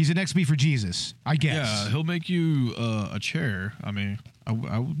he's an XP for Jesus, I guess. Yeah, he'll make you a chair. I mean, I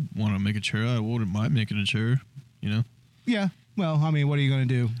would want to make a chair. I wouldn't mind making a chair, you know? Yeah. Well, I mean, what are you going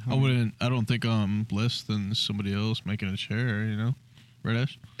to do? I don't think I'm less than somebody else making a chair, you know? Right,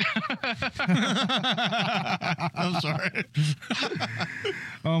 Ash? I'm sorry.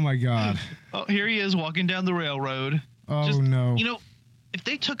 Oh, my God. Oh, here he is walking down the railroad. Oh, no. You know, if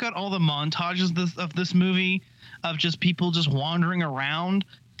they took out all the montages of this movie of just people just wandering around,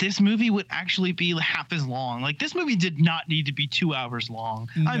 this movie would actually be half as long. Like, this movie did not need to be 2 hours long.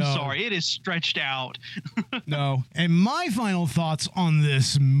 I'm sorry. It is stretched out. No. And my final thoughts on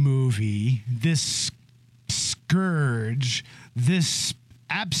this movie, this scourge, this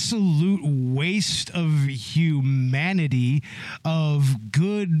absolute waste of humanity, of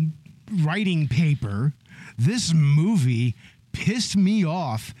good writing paper, this movie pissed me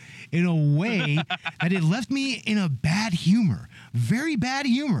off in a way that it left me in a bad humor. Very bad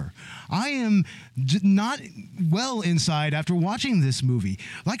humor. I am not well inside after watching this movie.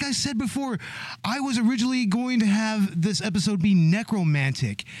 Like I said before, I was originally going to have this episode be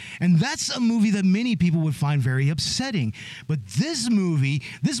necromantic, and that's a movie that many people would find very upsetting. But this movie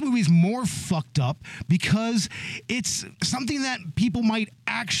is more fucked up because it's something that people might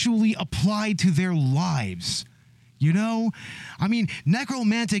actually apply to their lives. You know? I mean,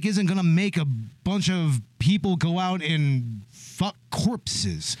 necromantic isn't going to make a bunch of people go out and fuck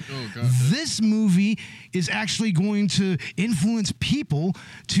corpses. Oh, God. This movie is actually going to influence people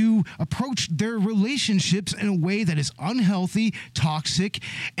to approach their relationships in a way that is unhealthy, toxic,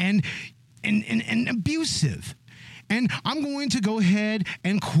 and abusive. And I'm going to go ahead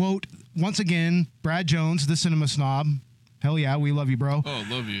and quote, once again, Brad Jones, the cinema snob. Hell yeah, we love you, bro. Oh,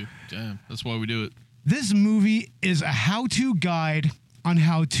 love you. Damn, that's why we do it. This movie is a how-to guide on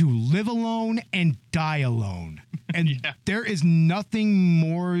how to live alone and die alone. And there is nothing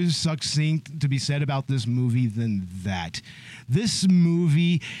more succinct to be said about this movie than that. This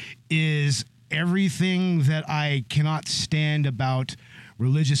movie is everything that I cannot stand about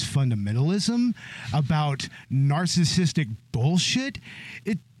religious fundamentalism, about narcissistic bullshit.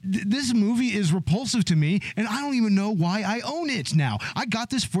 This movie is repulsive to me, and I don't even know why I own it now. I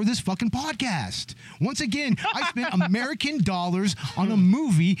got this for this fucking podcast. Once again, I spent American dollars on a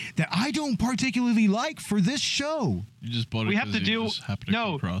movie that I don't particularly like for this show. You just bought it because you just happened to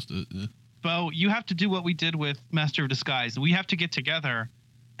come across it. Yeah. Bo, you have to do what we did with Master of Disguise. We have to get together,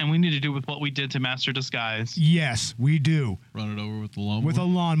 and we need to do with what we did to Master of Disguise. Yes, we do. Run it over with the lawnmower? With a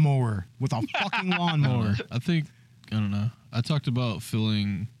lawnmower. With a fucking lawnmower. I don't know. I talked about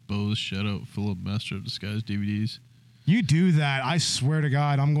filling Bo's Shadow full of Master of Disguise DVDs. You do that, I swear to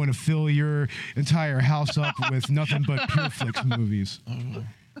God, I'm going to fill your entire house up with nothing but PureFlix movies. Oh.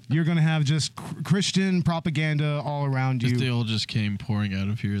 You're going to have just Christian propaganda all around you. If they all just came pouring out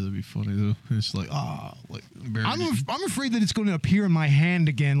of here, that'd be funny, though. It's like, I'm afraid that it's going to appear in my hand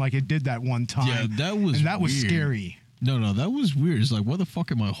again like it did that one time. Yeah, that was was scary. No, that was weird. It's like, why the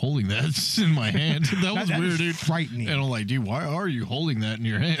fuck am I holding that? It's in my hand. That was weird, dude. Frightening. And I'm like, dude, why are you holding that in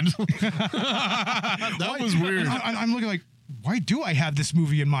your hand? That was weird. I'm looking like, why do I have this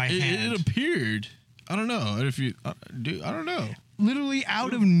movie in my hand? It appeared. I don't know. If you, I don't know. Literally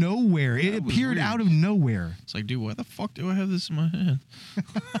out of nowhere. It appeared out of nowhere. It's like, dude, why the fuck do I have this in my hand?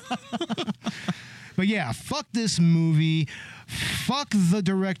 But yeah, fuck this movie. Fuck the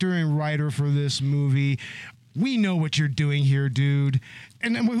director and writer for this movie. We know what you're doing here, dude.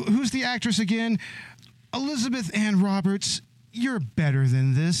 And who's the actress again? Elizabeth Ann Roberts. You're better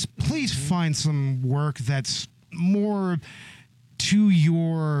than this. Please find some work that's more to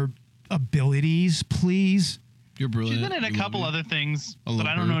your abilities, please. You're brilliant. She's been in a couple other things, but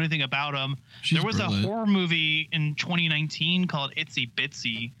I don't her. know anything about them. There was brilliant. a horror movie in 2019 called Itsy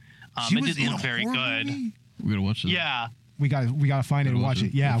Bitsy. It didn't look very good. We gotta watch this. Yeah. We gotta find it and watch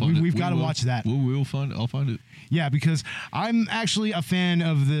it. Yeah, we've got to watch that. We'll find it. I'll find it. Yeah, because I'm actually a fan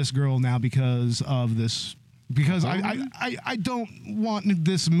of this girl now because of this. Because I don't want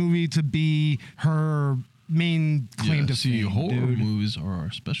this movie to be her main claim to fame. Horror movies are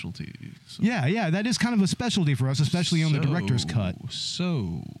our specialty. So. Yeah, that is kind of a specialty for us, especially on the director's cut.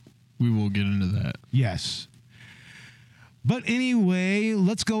 So we will get into that. Yes. But anyway,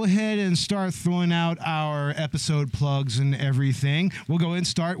 let's go ahead and start throwing out our episode plugs and everything. We'll go ahead and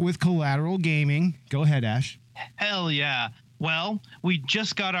start with Collateral Gaming. Go ahead, Ash. Hell yeah. Well, we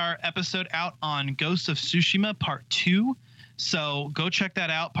just got our episode out on Ghost of Tsushima Part 2. So go check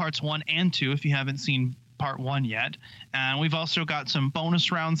that out, Parts 1 and 2, if you haven't seen Part 1 yet. And we've also got some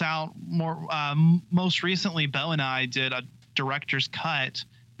bonus rounds out. Most recently, Bo and I did a director's cut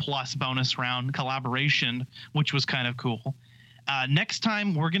plus bonus round collaboration, which was kind of cool. Next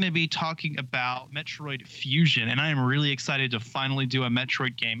time, we're going to be talking about Metroid Fusion, and I am really excited to finally do a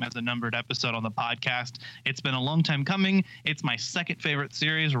Metroid game as a numbered episode on the podcast. It's been a long time coming. It's my second favorite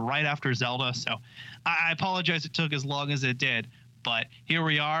series right after Zelda, so I apologize it took as long as it did, but here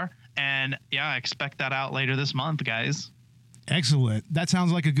we are, and yeah, I expect that out later this month, guys. Excellent. That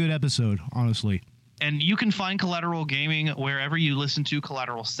sounds like a good episode, honestly. And you can find Collateral Gaming wherever you listen to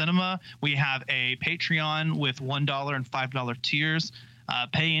Collateral Cinema. We have a Patreon with $1 and $5 tiers.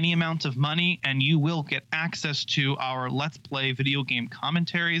 Pay any amount of money, and you will get access to our Let's Play video game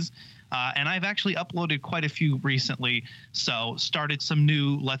commentaries. And I've actually uploaded quite a few recently, so started some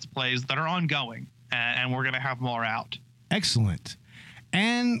new Let's Plays that are ongoing, and we're going to have more out. Excellent.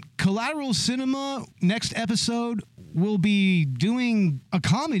 And Collateral Cinema, next episode, we'll be doing a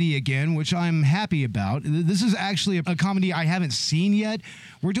comedy again, which I'm happy about. This is actually a comedy I haven't seen yet.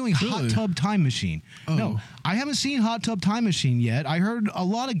 We're doing Hot Tub Time Machine. Oh. No, I haven't seen Hot Tub Time Machine yet. I heard a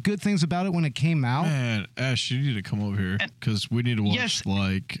lot of good things about it when it came out. Man, Ash, you need to come over here because we need to watch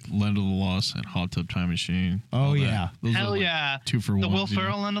like Land of the Lost and Hot Tub Time Machine. Oh, yeah. Hell yeah. 2 for 1. The Will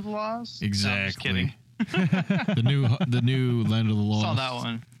Ferrell Land of the Lost? Exactly. No, I'm just kidding. the new Land of the Lost. Saw that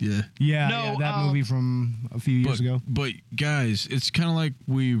one. Yeah. Yeah, that movie from a few years ago. But guys, it's kind of like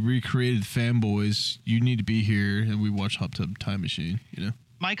we recreated Fanboys. You need to be here, and we watch Hot Tub Time Machine. You know.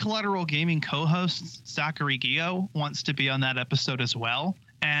 My Collateral Gaming co-host Zachary Gio wants to be on that episode as well,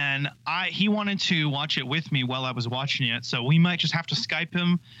 and he wanted to watch it with me while I was watching it, so we might just have to Skype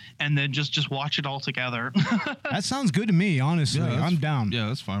him and then just watch it all together. That sounds good to me, honestly. Yeah, I'm down. Yeah,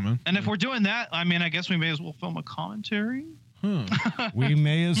 that's fine, man. And if we're doing that, I mean, I guess we may as well film a commentary. We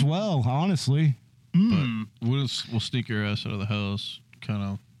may as well, honestly. But we'll sneak your ass out of the house, kind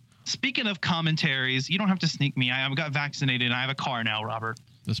of. Speaking of commentaries, you don't have to sneak me. I got vaccinated and I have a car now, Robert.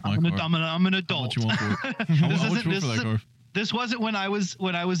 That's my car. I'm an adult. How much you want for it? How much you want for that car? This wasn't when I was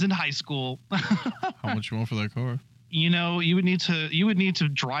in high school. How much you want for that car? You know, you would need to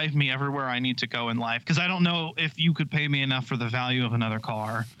drive me everywhere I need to go in life, because I don't know if you could pay me enough for the value of another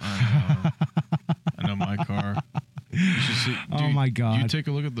car. I know my car. You should see, oh my God! You take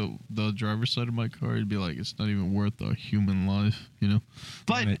a look at the driver's side of my car, you'd be like, it's not even worth a human life, you know?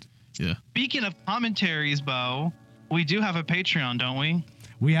 But yeah. Speaking of commentaries, Bo, we do have a Patreon, don't we?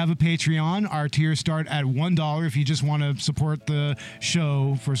 We have a Patreon. Our tiers start at $1 if you just want to support the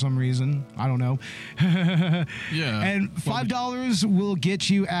show for some reason. I don't know. Yeah. And $5 will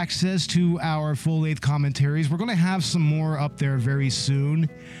get you access to our full-length commentaries. We're going to have some more up there very soon.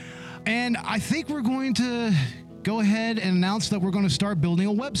 And I think we're going to go ahead and announce that we're going to start building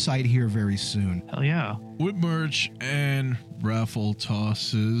a website here very soon. Hell yeah. With merch and raffle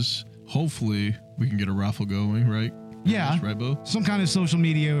tosses. Hopefully we can get a raffle going, right? Yeah, right, Bo? Some kind of social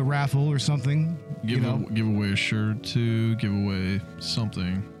media raffle or something. Give away a shirt or two. Give away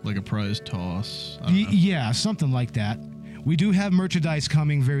something like a prize toss. Yeah, something like that. We do have merchandise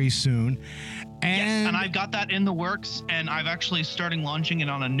coming very soon. Yes, and I've got that in the works, and I've actually starting launching it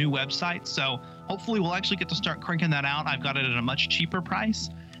on a new website. So hopefully we'll actually get to start cranking that out. I've got it at a much cheaper price,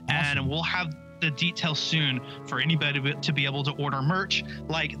 and we'll have the details soon for anybody to be able to order merch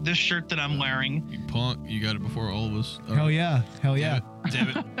like this shirt that I'm wearing. You punk, you got it before all of us. Hell yeah. Hell yeah. Damn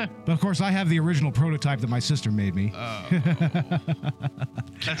it. But of course I have the original prototype that my sister made me.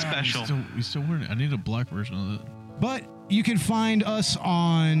 That's special. We still wearing it. I need a black version of it. But you can find us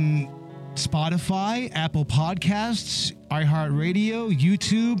on Spotify, Apple Podcasts, iHeartRadio,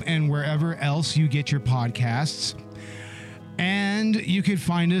 YouTube, and wherever else you get your podcasts. And you can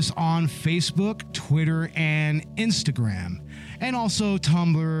find us on Facebook, Twitter, and Instagram. And also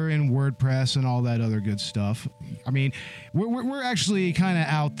Tumblr and WordPress and all that other good stuff. I mean, we're actually kind of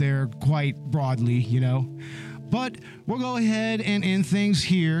out there quite broadly, you know. But we'll go ahead and end things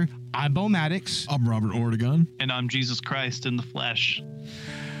here. I'm Bo Maddox. I'm Robert Ortegon. And I'm Jesus Christ in the flesh.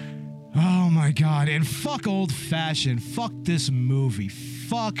 Oh my God. And fuck Old Fashioned. Fuck this movie.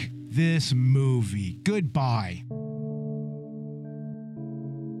 Fuck this movie. Goodbye.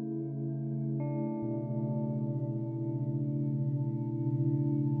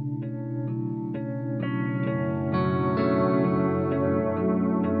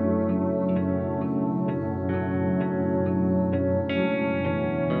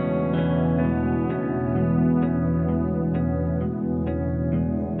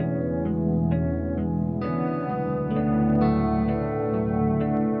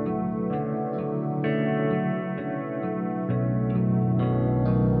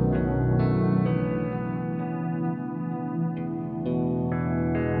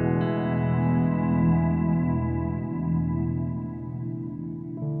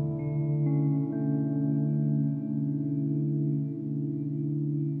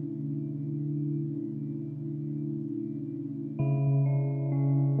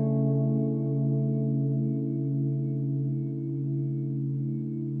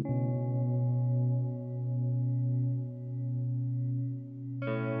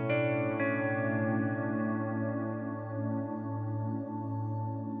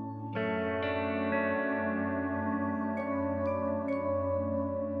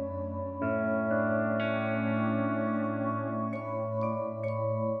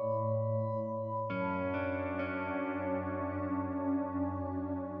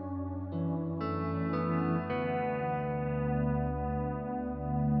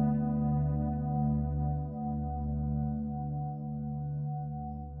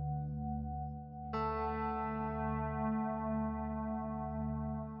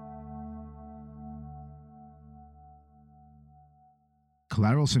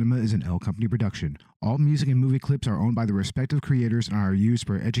 Collateral Cinema is an L Company production. All music and movie clips are owned by the respective creators and are used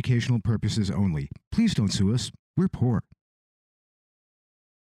for educational purposes only. Please don't sue us. We're poor.